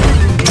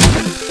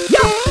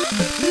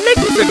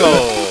 Let's go!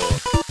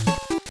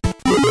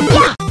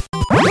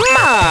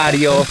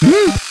 Mario!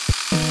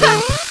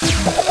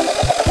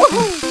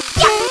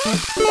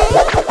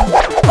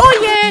 Oh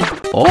yeah!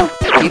 Oh,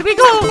 here we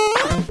go!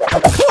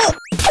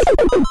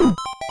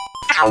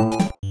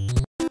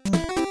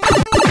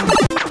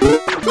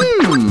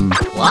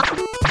 What?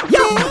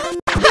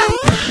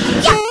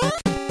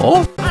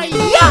 Oh!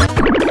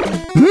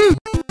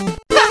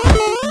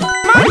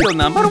 Mario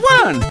number 1!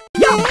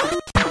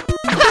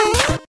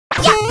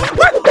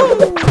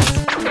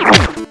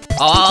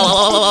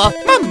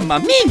 Mamma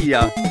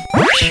mia!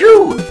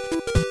 Phew!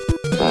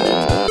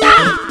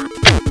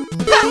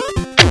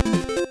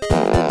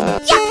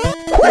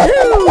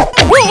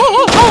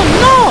 Oh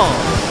no!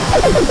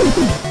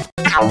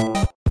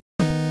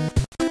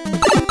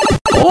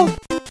 Oh!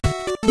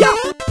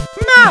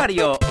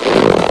 Mario!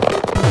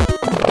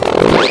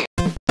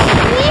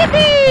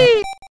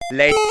 Yippee!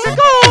 Let's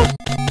go!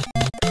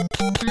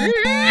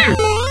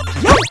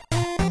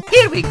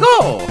 Here we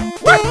go!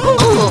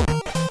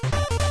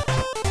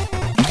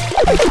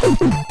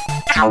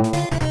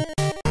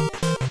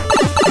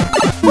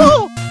 Oh!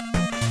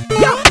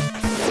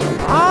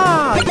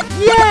 Ah,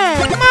 yeah!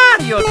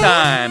 Mario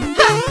time!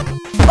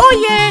 Oh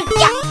yeah!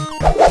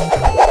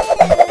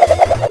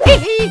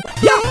 Hee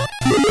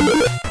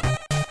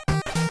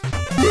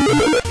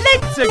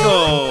Let's go!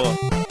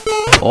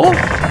 Oh!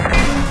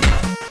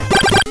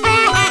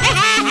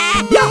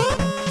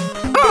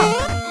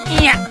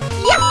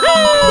 Yahoo!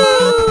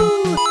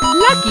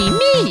 Lucky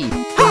me!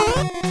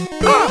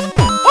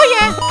 Oh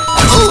yeah!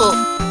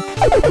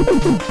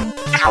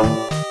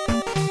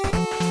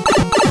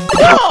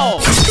 Whoa!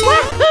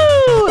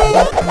 Wahoo!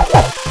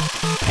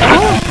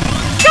 Oh,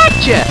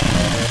 gotcha!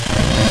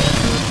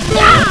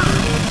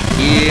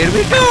 Here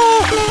we go!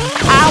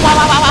 Ow, ow,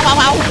 ow, ow, ow,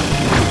 ow!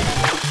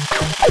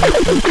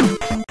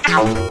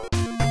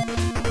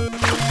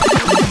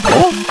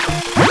 Oh!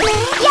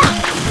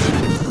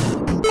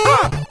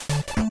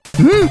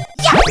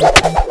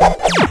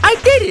 I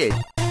did it!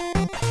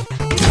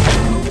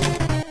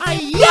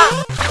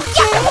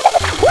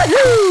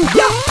 Woohoo!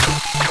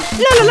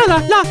 La la la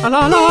la la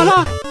la la la!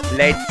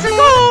 Let's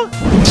go!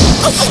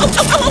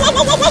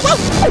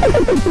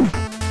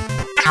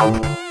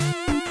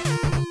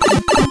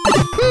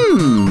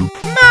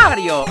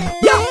 Mario!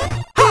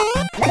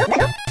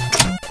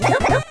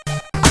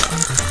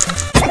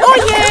 Oh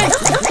yeah!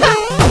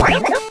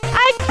 I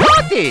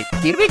got it!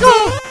 Here we go!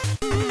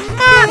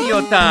 Mario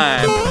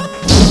time!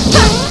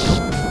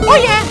 Oh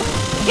yeah!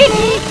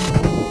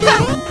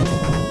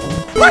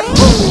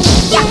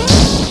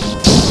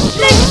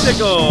 Let's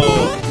go!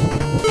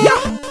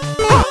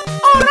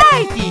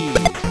 Alrighty!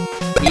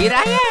 Here I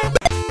am!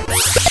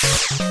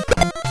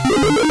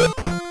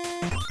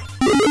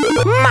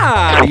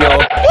 Mario!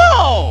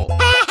 Whoa!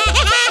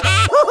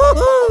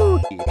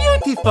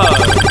 Beautiful!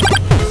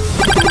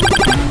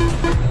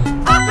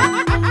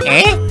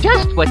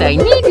 Just what I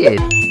needed!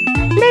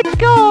 Let's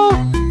go!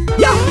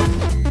 Yahoo!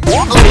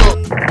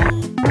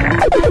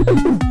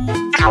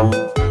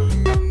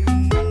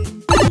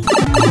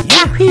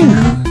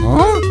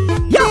 Huh?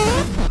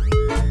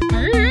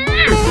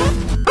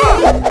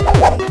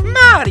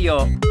 Mario!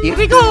 Here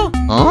we go!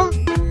 Huh?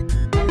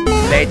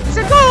 Let's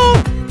go!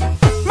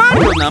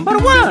 Mario number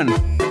 1!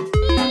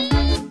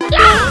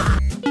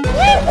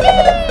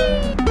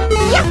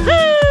 Yahoo!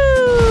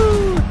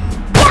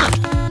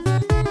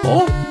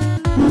 Oh!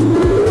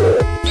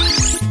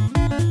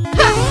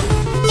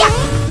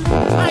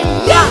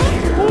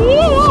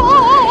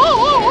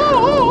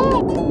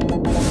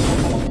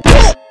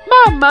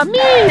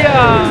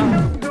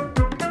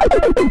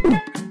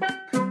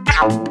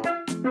 I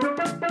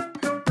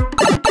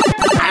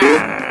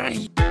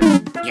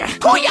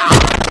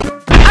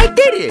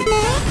did it!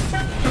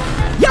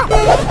 Yeah!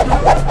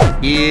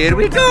 Here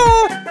we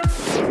go!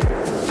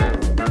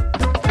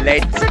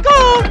 Let's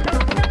go!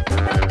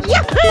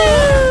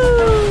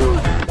 Yahoo!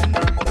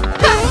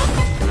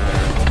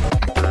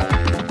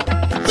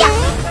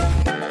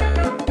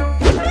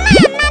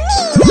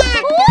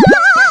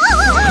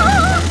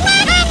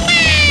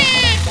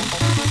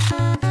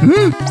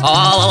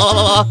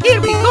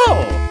 Here we go!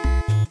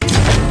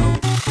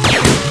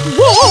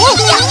 Whoa!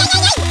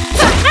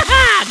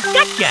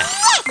 Gotcha!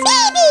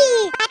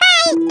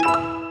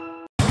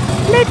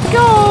 Let's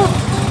go!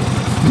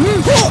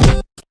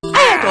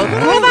 Ecco,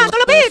 trovato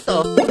la pito!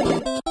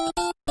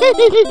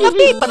 La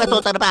pipa na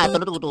to tarbato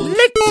na tuto.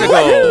 Let's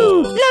go!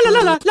 La la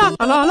la la la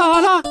la la la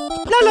la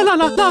la la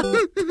la la.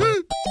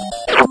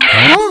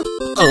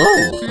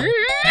 Oh.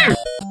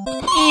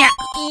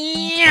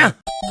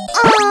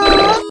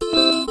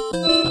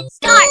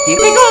 Here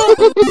we go!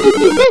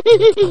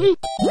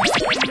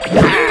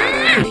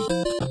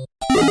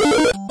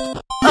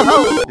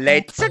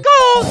 Let's go!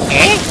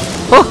 Eh?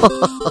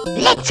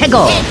 Let's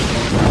go.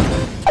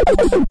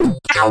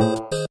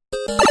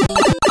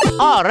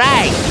 All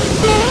right.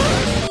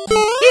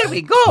 Here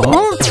we go!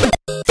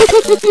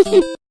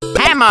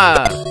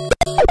 Hammer.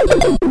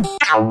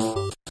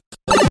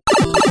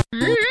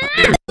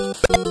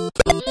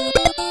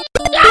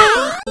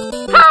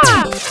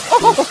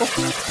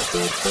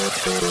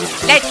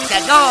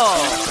 Let's go!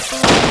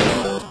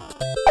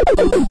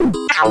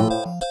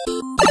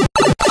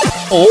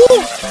 Oh.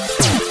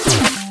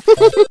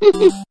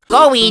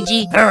 Go,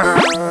 Luigi.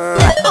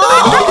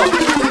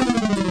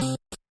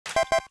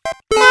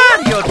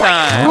 Mario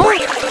time!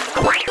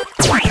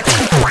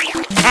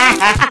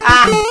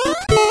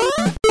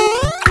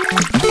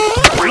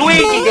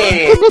 Luigi did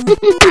it!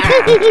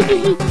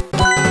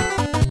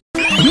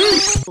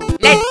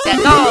 Let's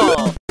go!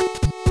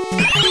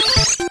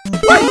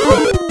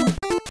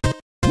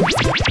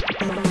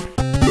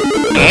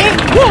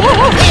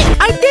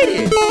 I did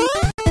it!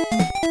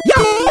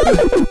 Yeah!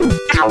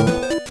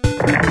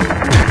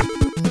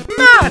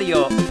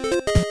 Mario!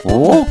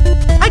 Oh.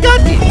 I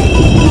got it!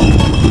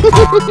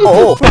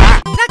 Oh.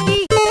 Lucky!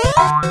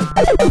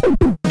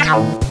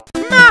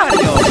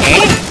 Mario!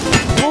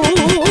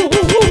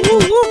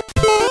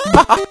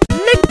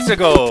 Let's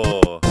go!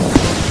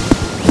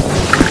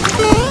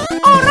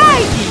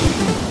 Alrighty!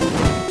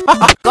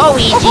 Go,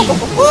 Luigi.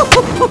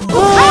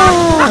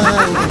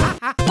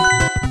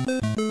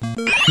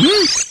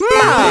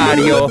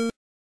 Mario!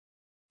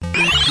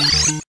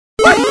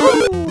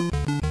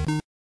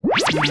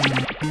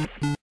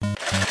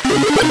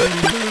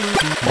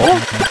 Oh.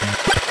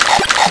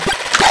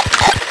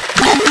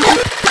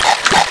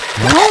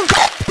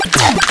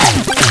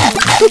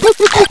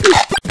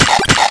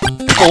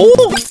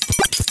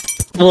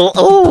 Oh.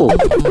 Oh.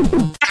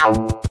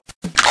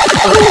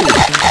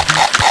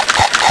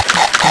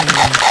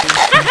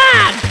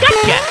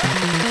 Gotcha!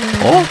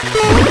 Oh.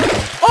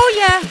 Oh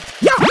yeah!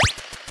 Yeah!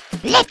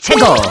 Let's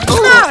go.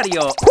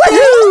 Mario!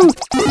 Woohoo!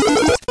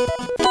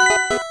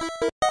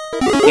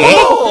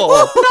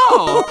 Oh! No!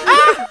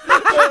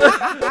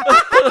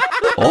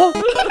 Oh.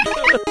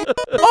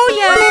 Oh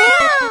yeah!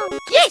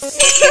 Yes!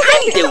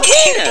 I'm the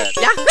winner!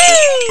 Yahoo!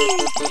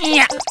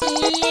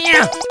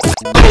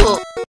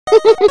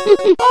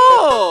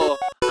 Oh!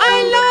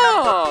 I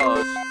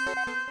lost!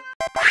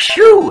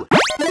 Phew.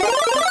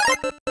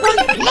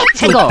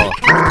 Let's go.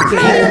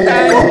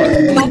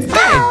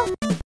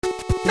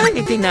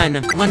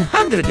 99,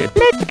 100.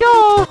 Let's go.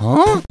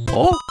 Huh?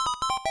 Oh!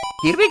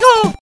 Here we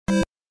go!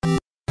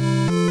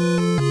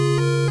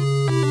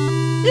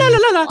 La la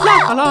la la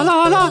la la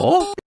la la!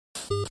 Oh.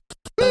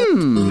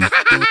 Hmm.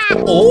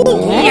 Oh.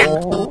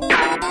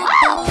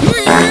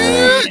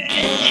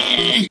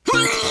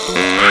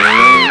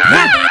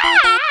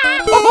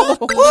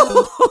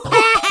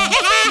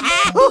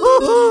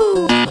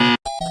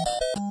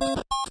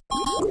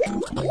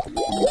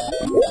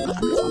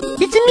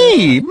 It's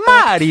me,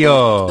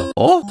 Mario!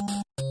 Oh.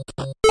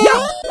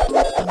 Yeah!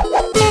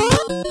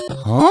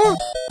 Huh?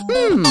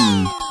 Hmm.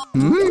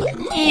 Hmm.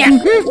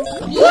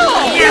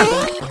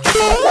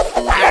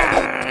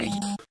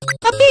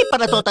 La pipa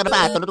na to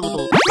tarbato na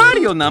tuto.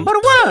 Mario number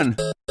 1!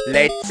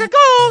 Let's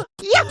go!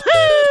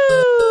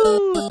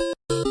 Yahoo!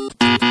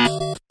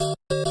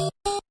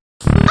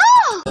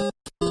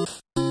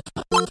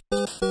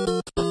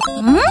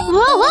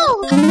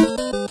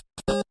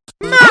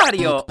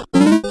 Mario!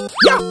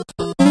 Yeah!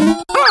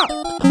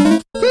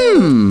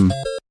 Hmm.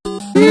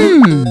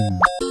 Hmm.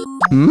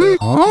 Hmm.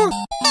 Huh?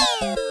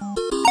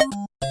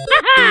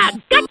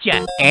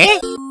 Gotcha! Eh?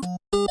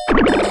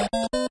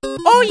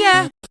 Oh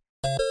yeah!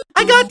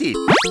 I got it!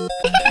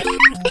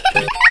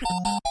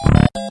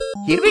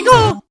 Here we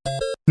go!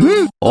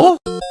 Hmm. Oh.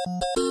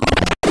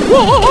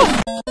 Whoa!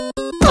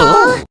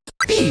 Oh.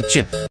 Peach.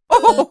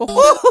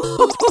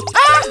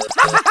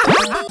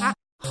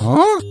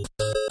 Huh?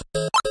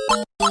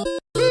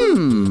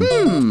 Hmm.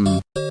 Hmm.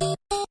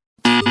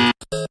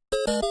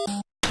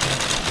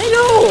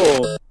 Hello!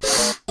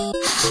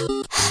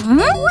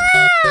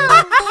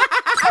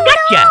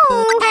 Gotcha!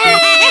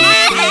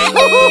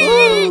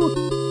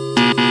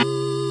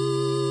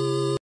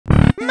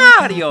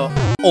 Mario!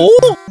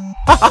 Oh!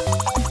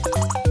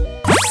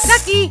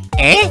 Lucky!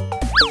 Eh?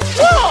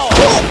 Oh!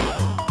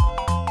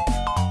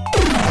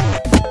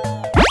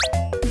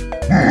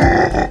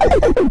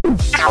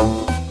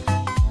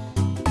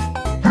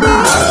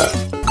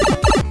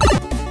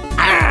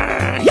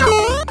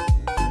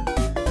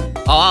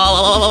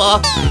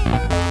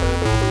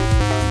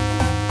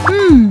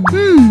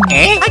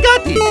 Eh? I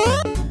got it!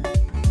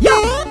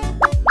 Yeah!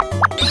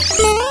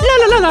 La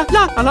la la la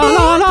la la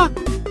la la!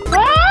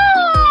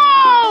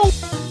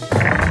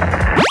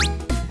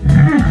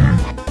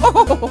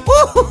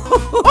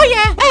 Oh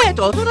yeah!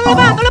 Tutto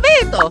lavato,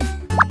 l'abito!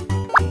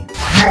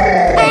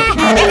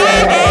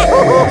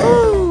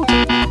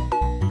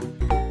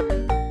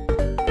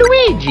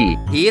 Luigi!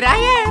 Here I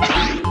am!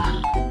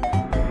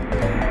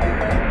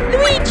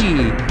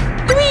 Luigi!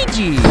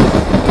 Luigi!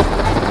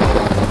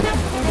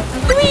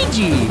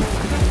 Luigi!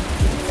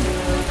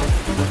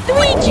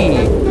 Luigi!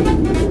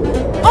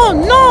 Oh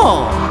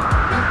no!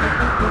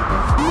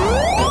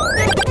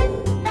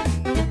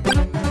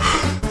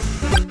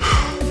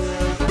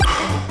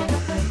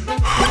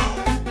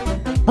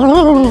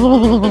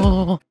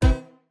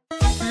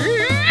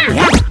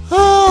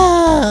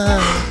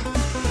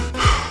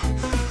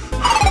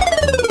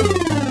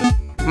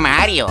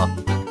 Mario!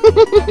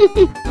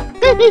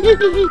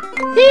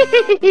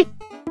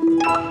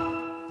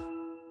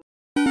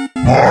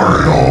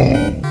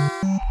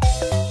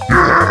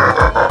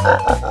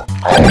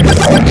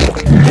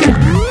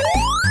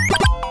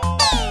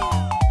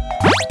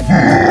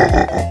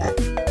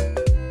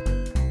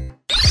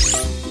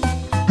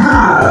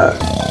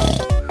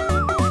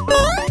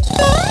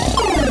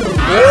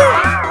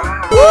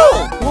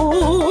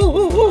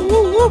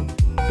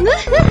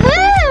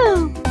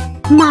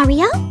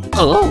 Mario?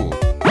 Oh!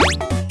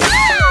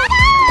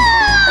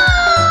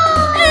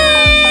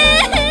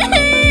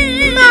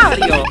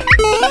 Mario!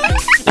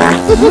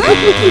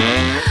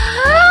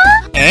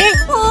 Eh?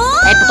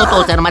 È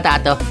tutto sono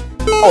matato!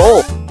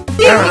 Oh!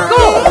 Here we go!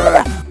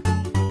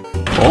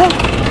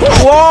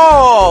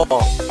 Whoa!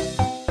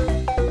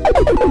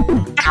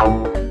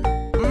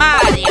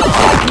 Mario!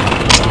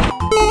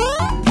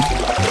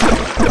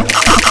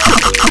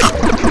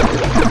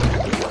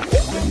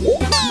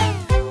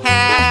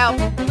 Help!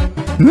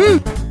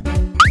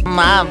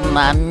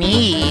 Mamma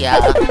mia!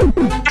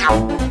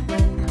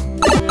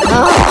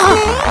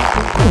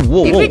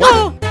 Here we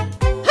go!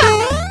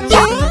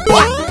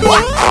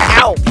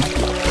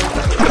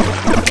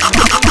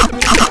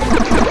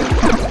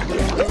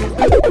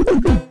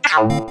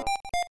 Ow!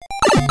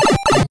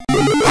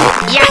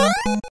 Yeah!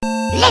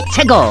 Let's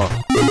go!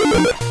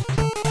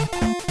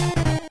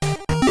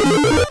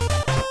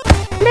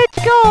 Let's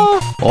go!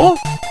 Oh!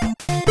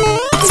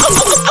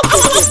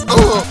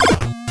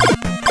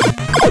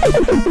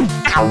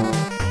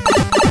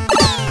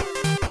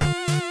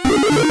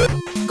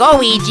 Go,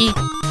 Luigi!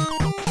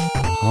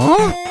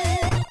 Huh?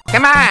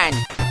 Come on!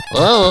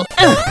 Oh!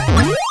 Oh,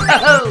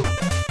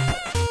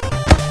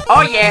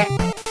 oh yeah!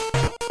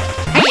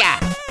 Hiya!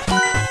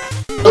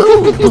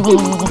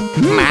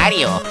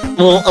 Mario!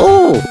 Oh!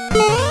 Oh!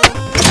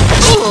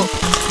 Oh!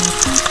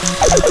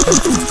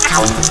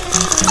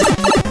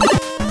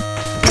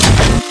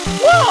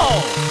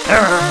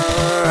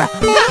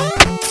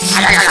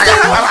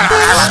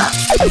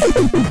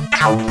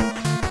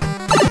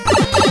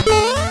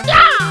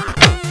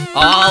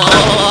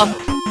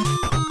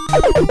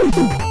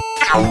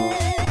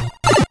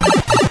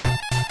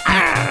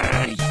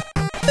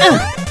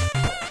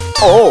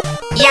 Oh!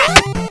 Yeah!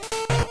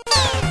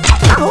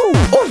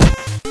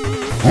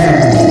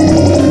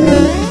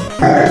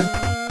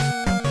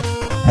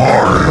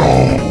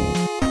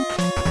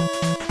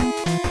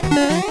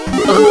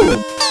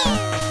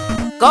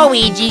 Go,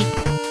 Luigi!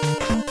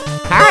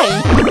 Hi!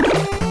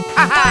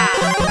 Haha!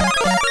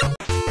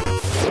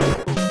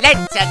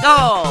 Let's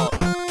go!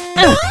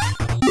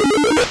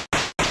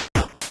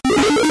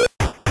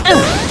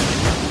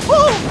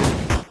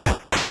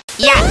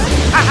 Yeah!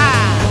 Haha!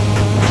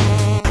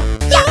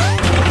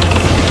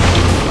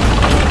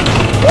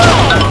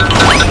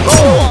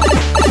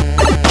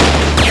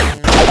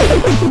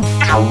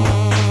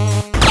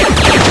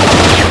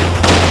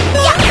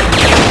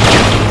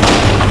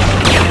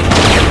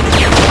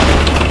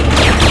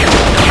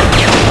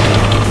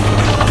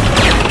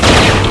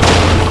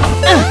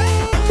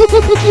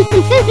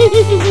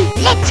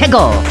 Let's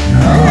go!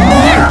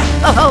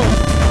 Oh,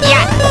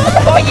 Yeah!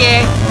 oh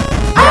yeah!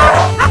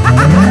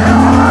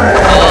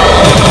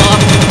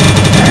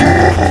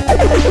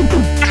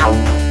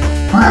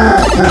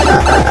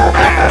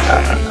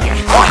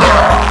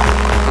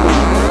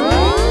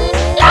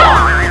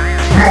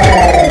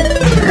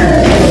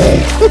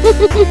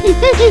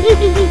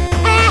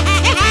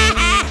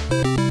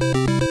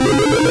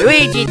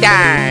 Luigi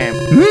time!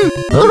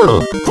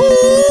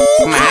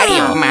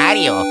 Mario!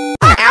 Mario!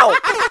 Ow!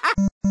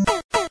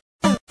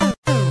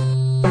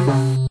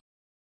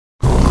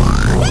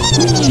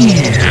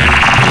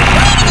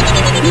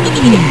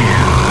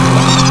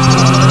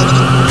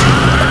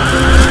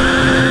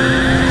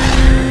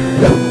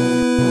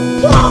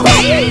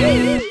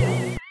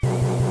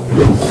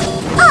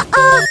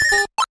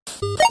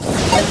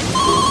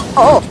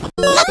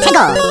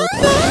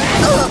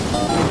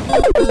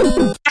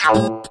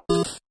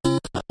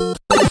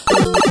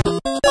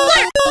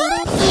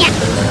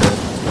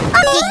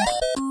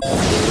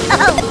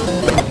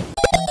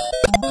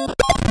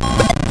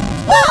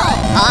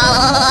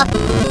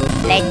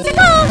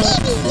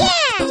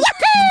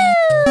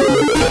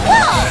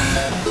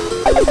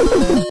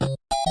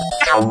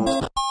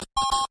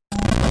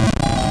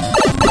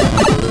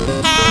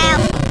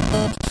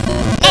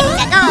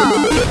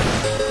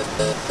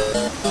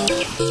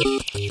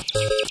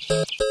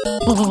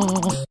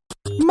 Oh,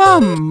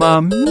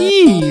 mamma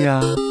mia!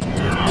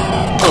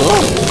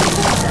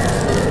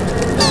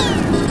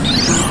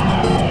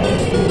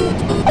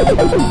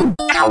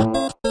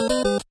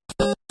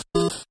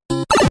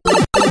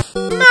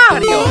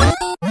 Mario!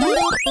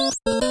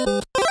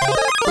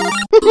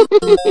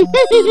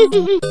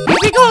 Here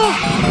we go!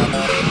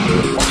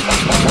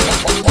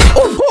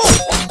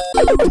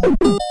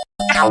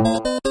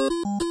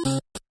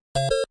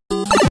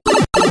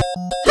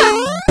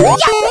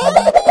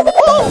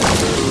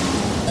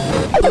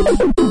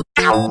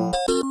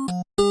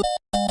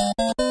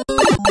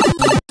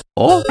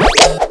 Oh!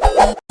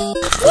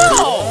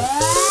 Whoa!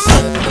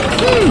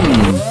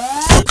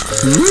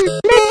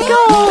 Let's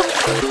go!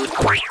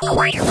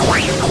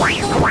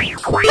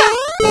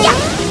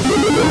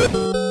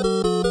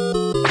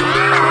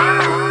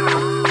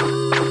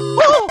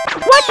 Oh,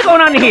 what's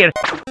going on here?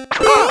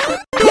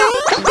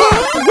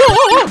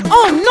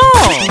 Oh no!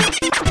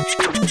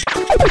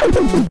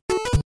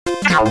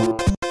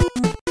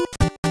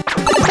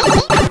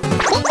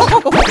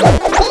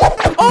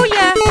 Oh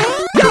yeah!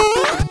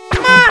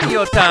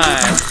 Mario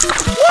time!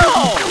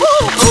 Whoa!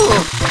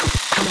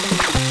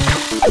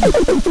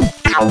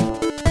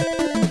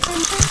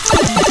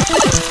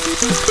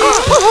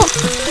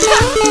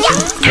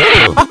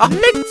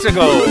 Let's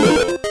go!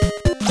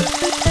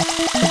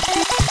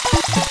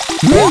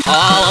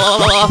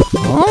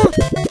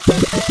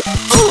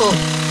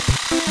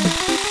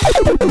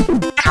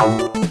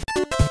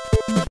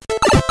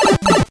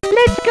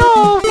 Let's go!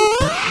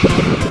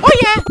 Oh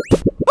yeah!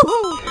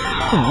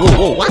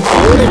 Whoa, what?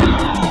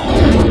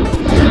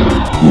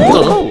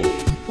 Whoa.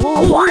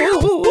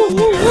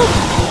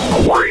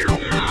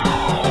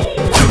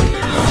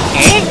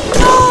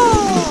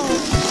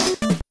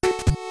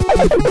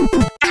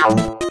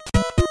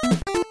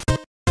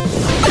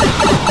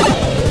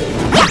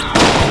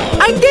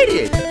 I did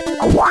it!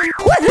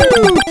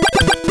 Woohoo!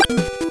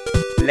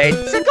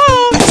 Let's go!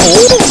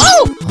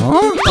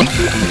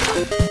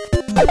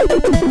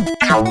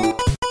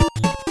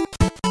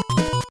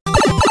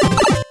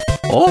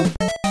 Oh!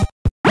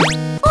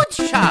 Good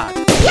shot!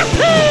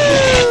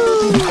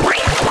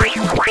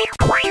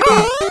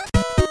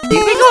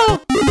 Here we go!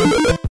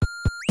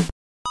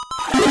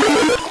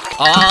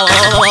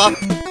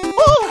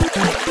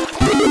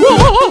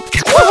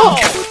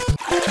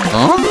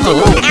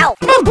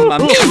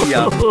 Mamma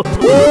mia!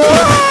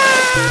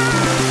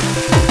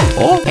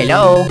 Oh,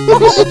 hello!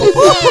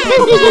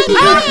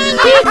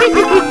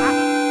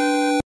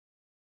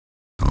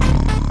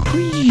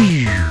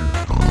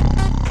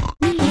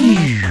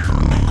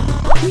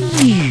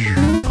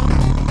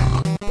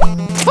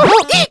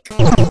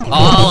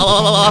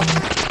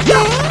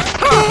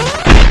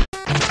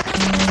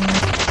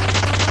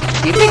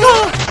 Here we go!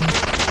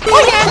 Oh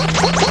yeah!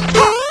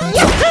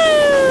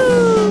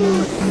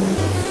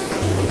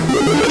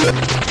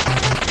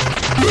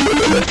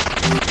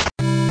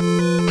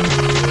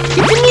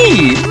 It's me,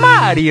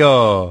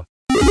 Mario!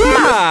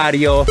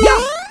 Mario!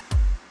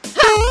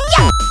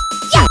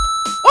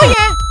 Oh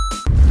yeah!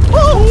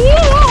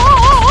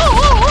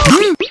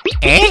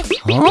 Eh?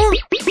 Huh?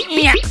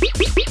 Yeah.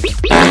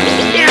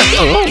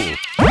 Oh.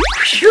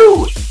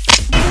 Shoot!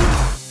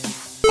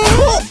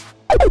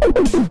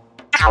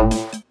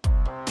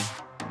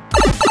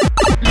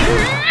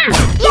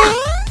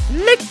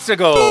 Let's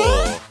go!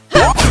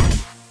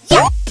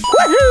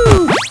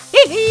 Woohoo!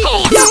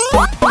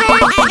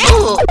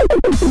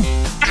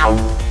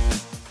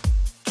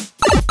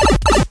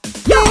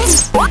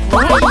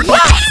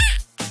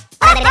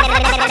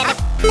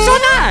 So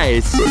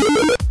nice!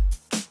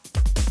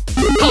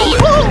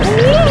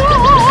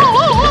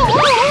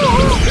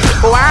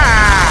 Wow!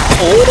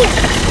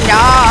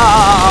 No!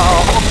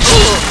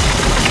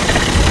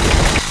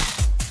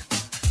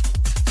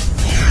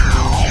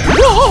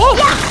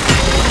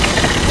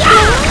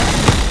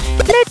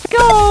 Let's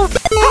go!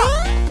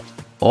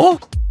 Oh!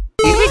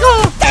 Here we go!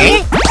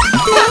 Eh?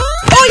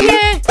 Oh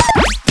yeah!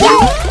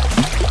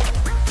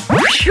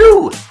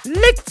 Shoot!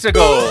 Let's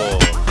go!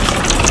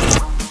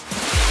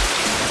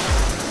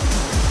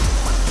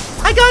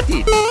 I got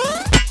it!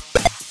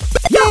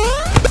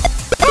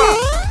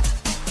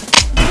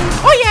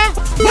 Oh yeah!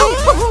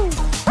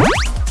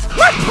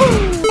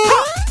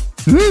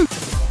 Hmm?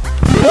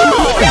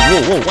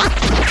 Whoa, what?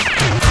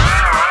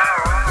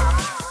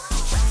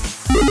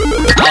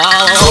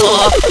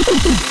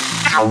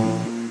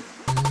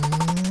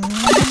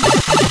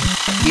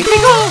 Here we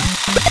go!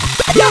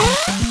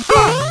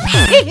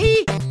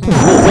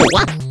 Whoa,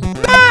 what?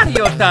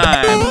 Mario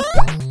time!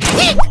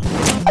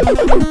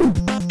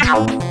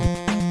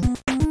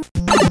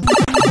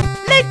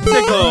 Let's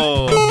go!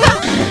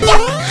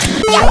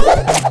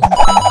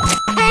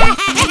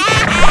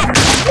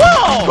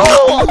 Whoa!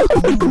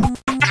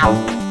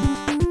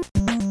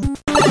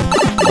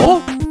 Oh!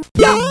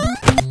 Yeah!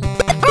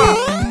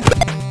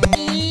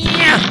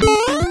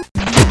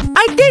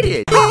 I did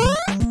it!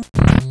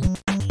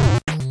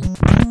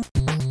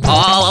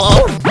 Oh!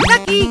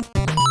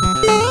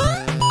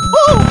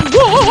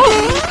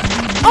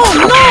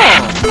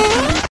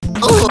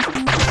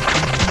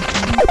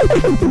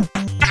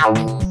 Oh!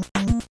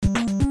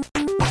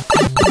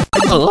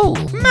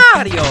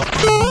 Mario!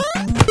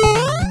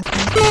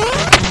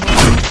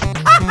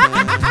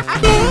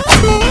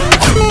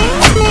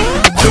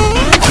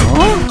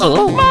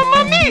 Oh!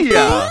 Mamma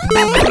mia!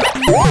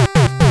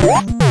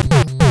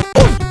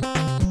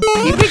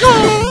 Here we go!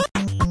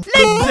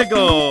 Let's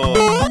go!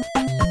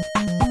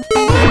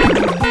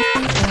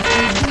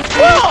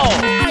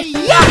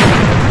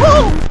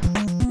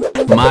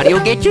 Whoa! Mario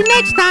get you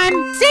next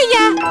time. See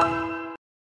ya.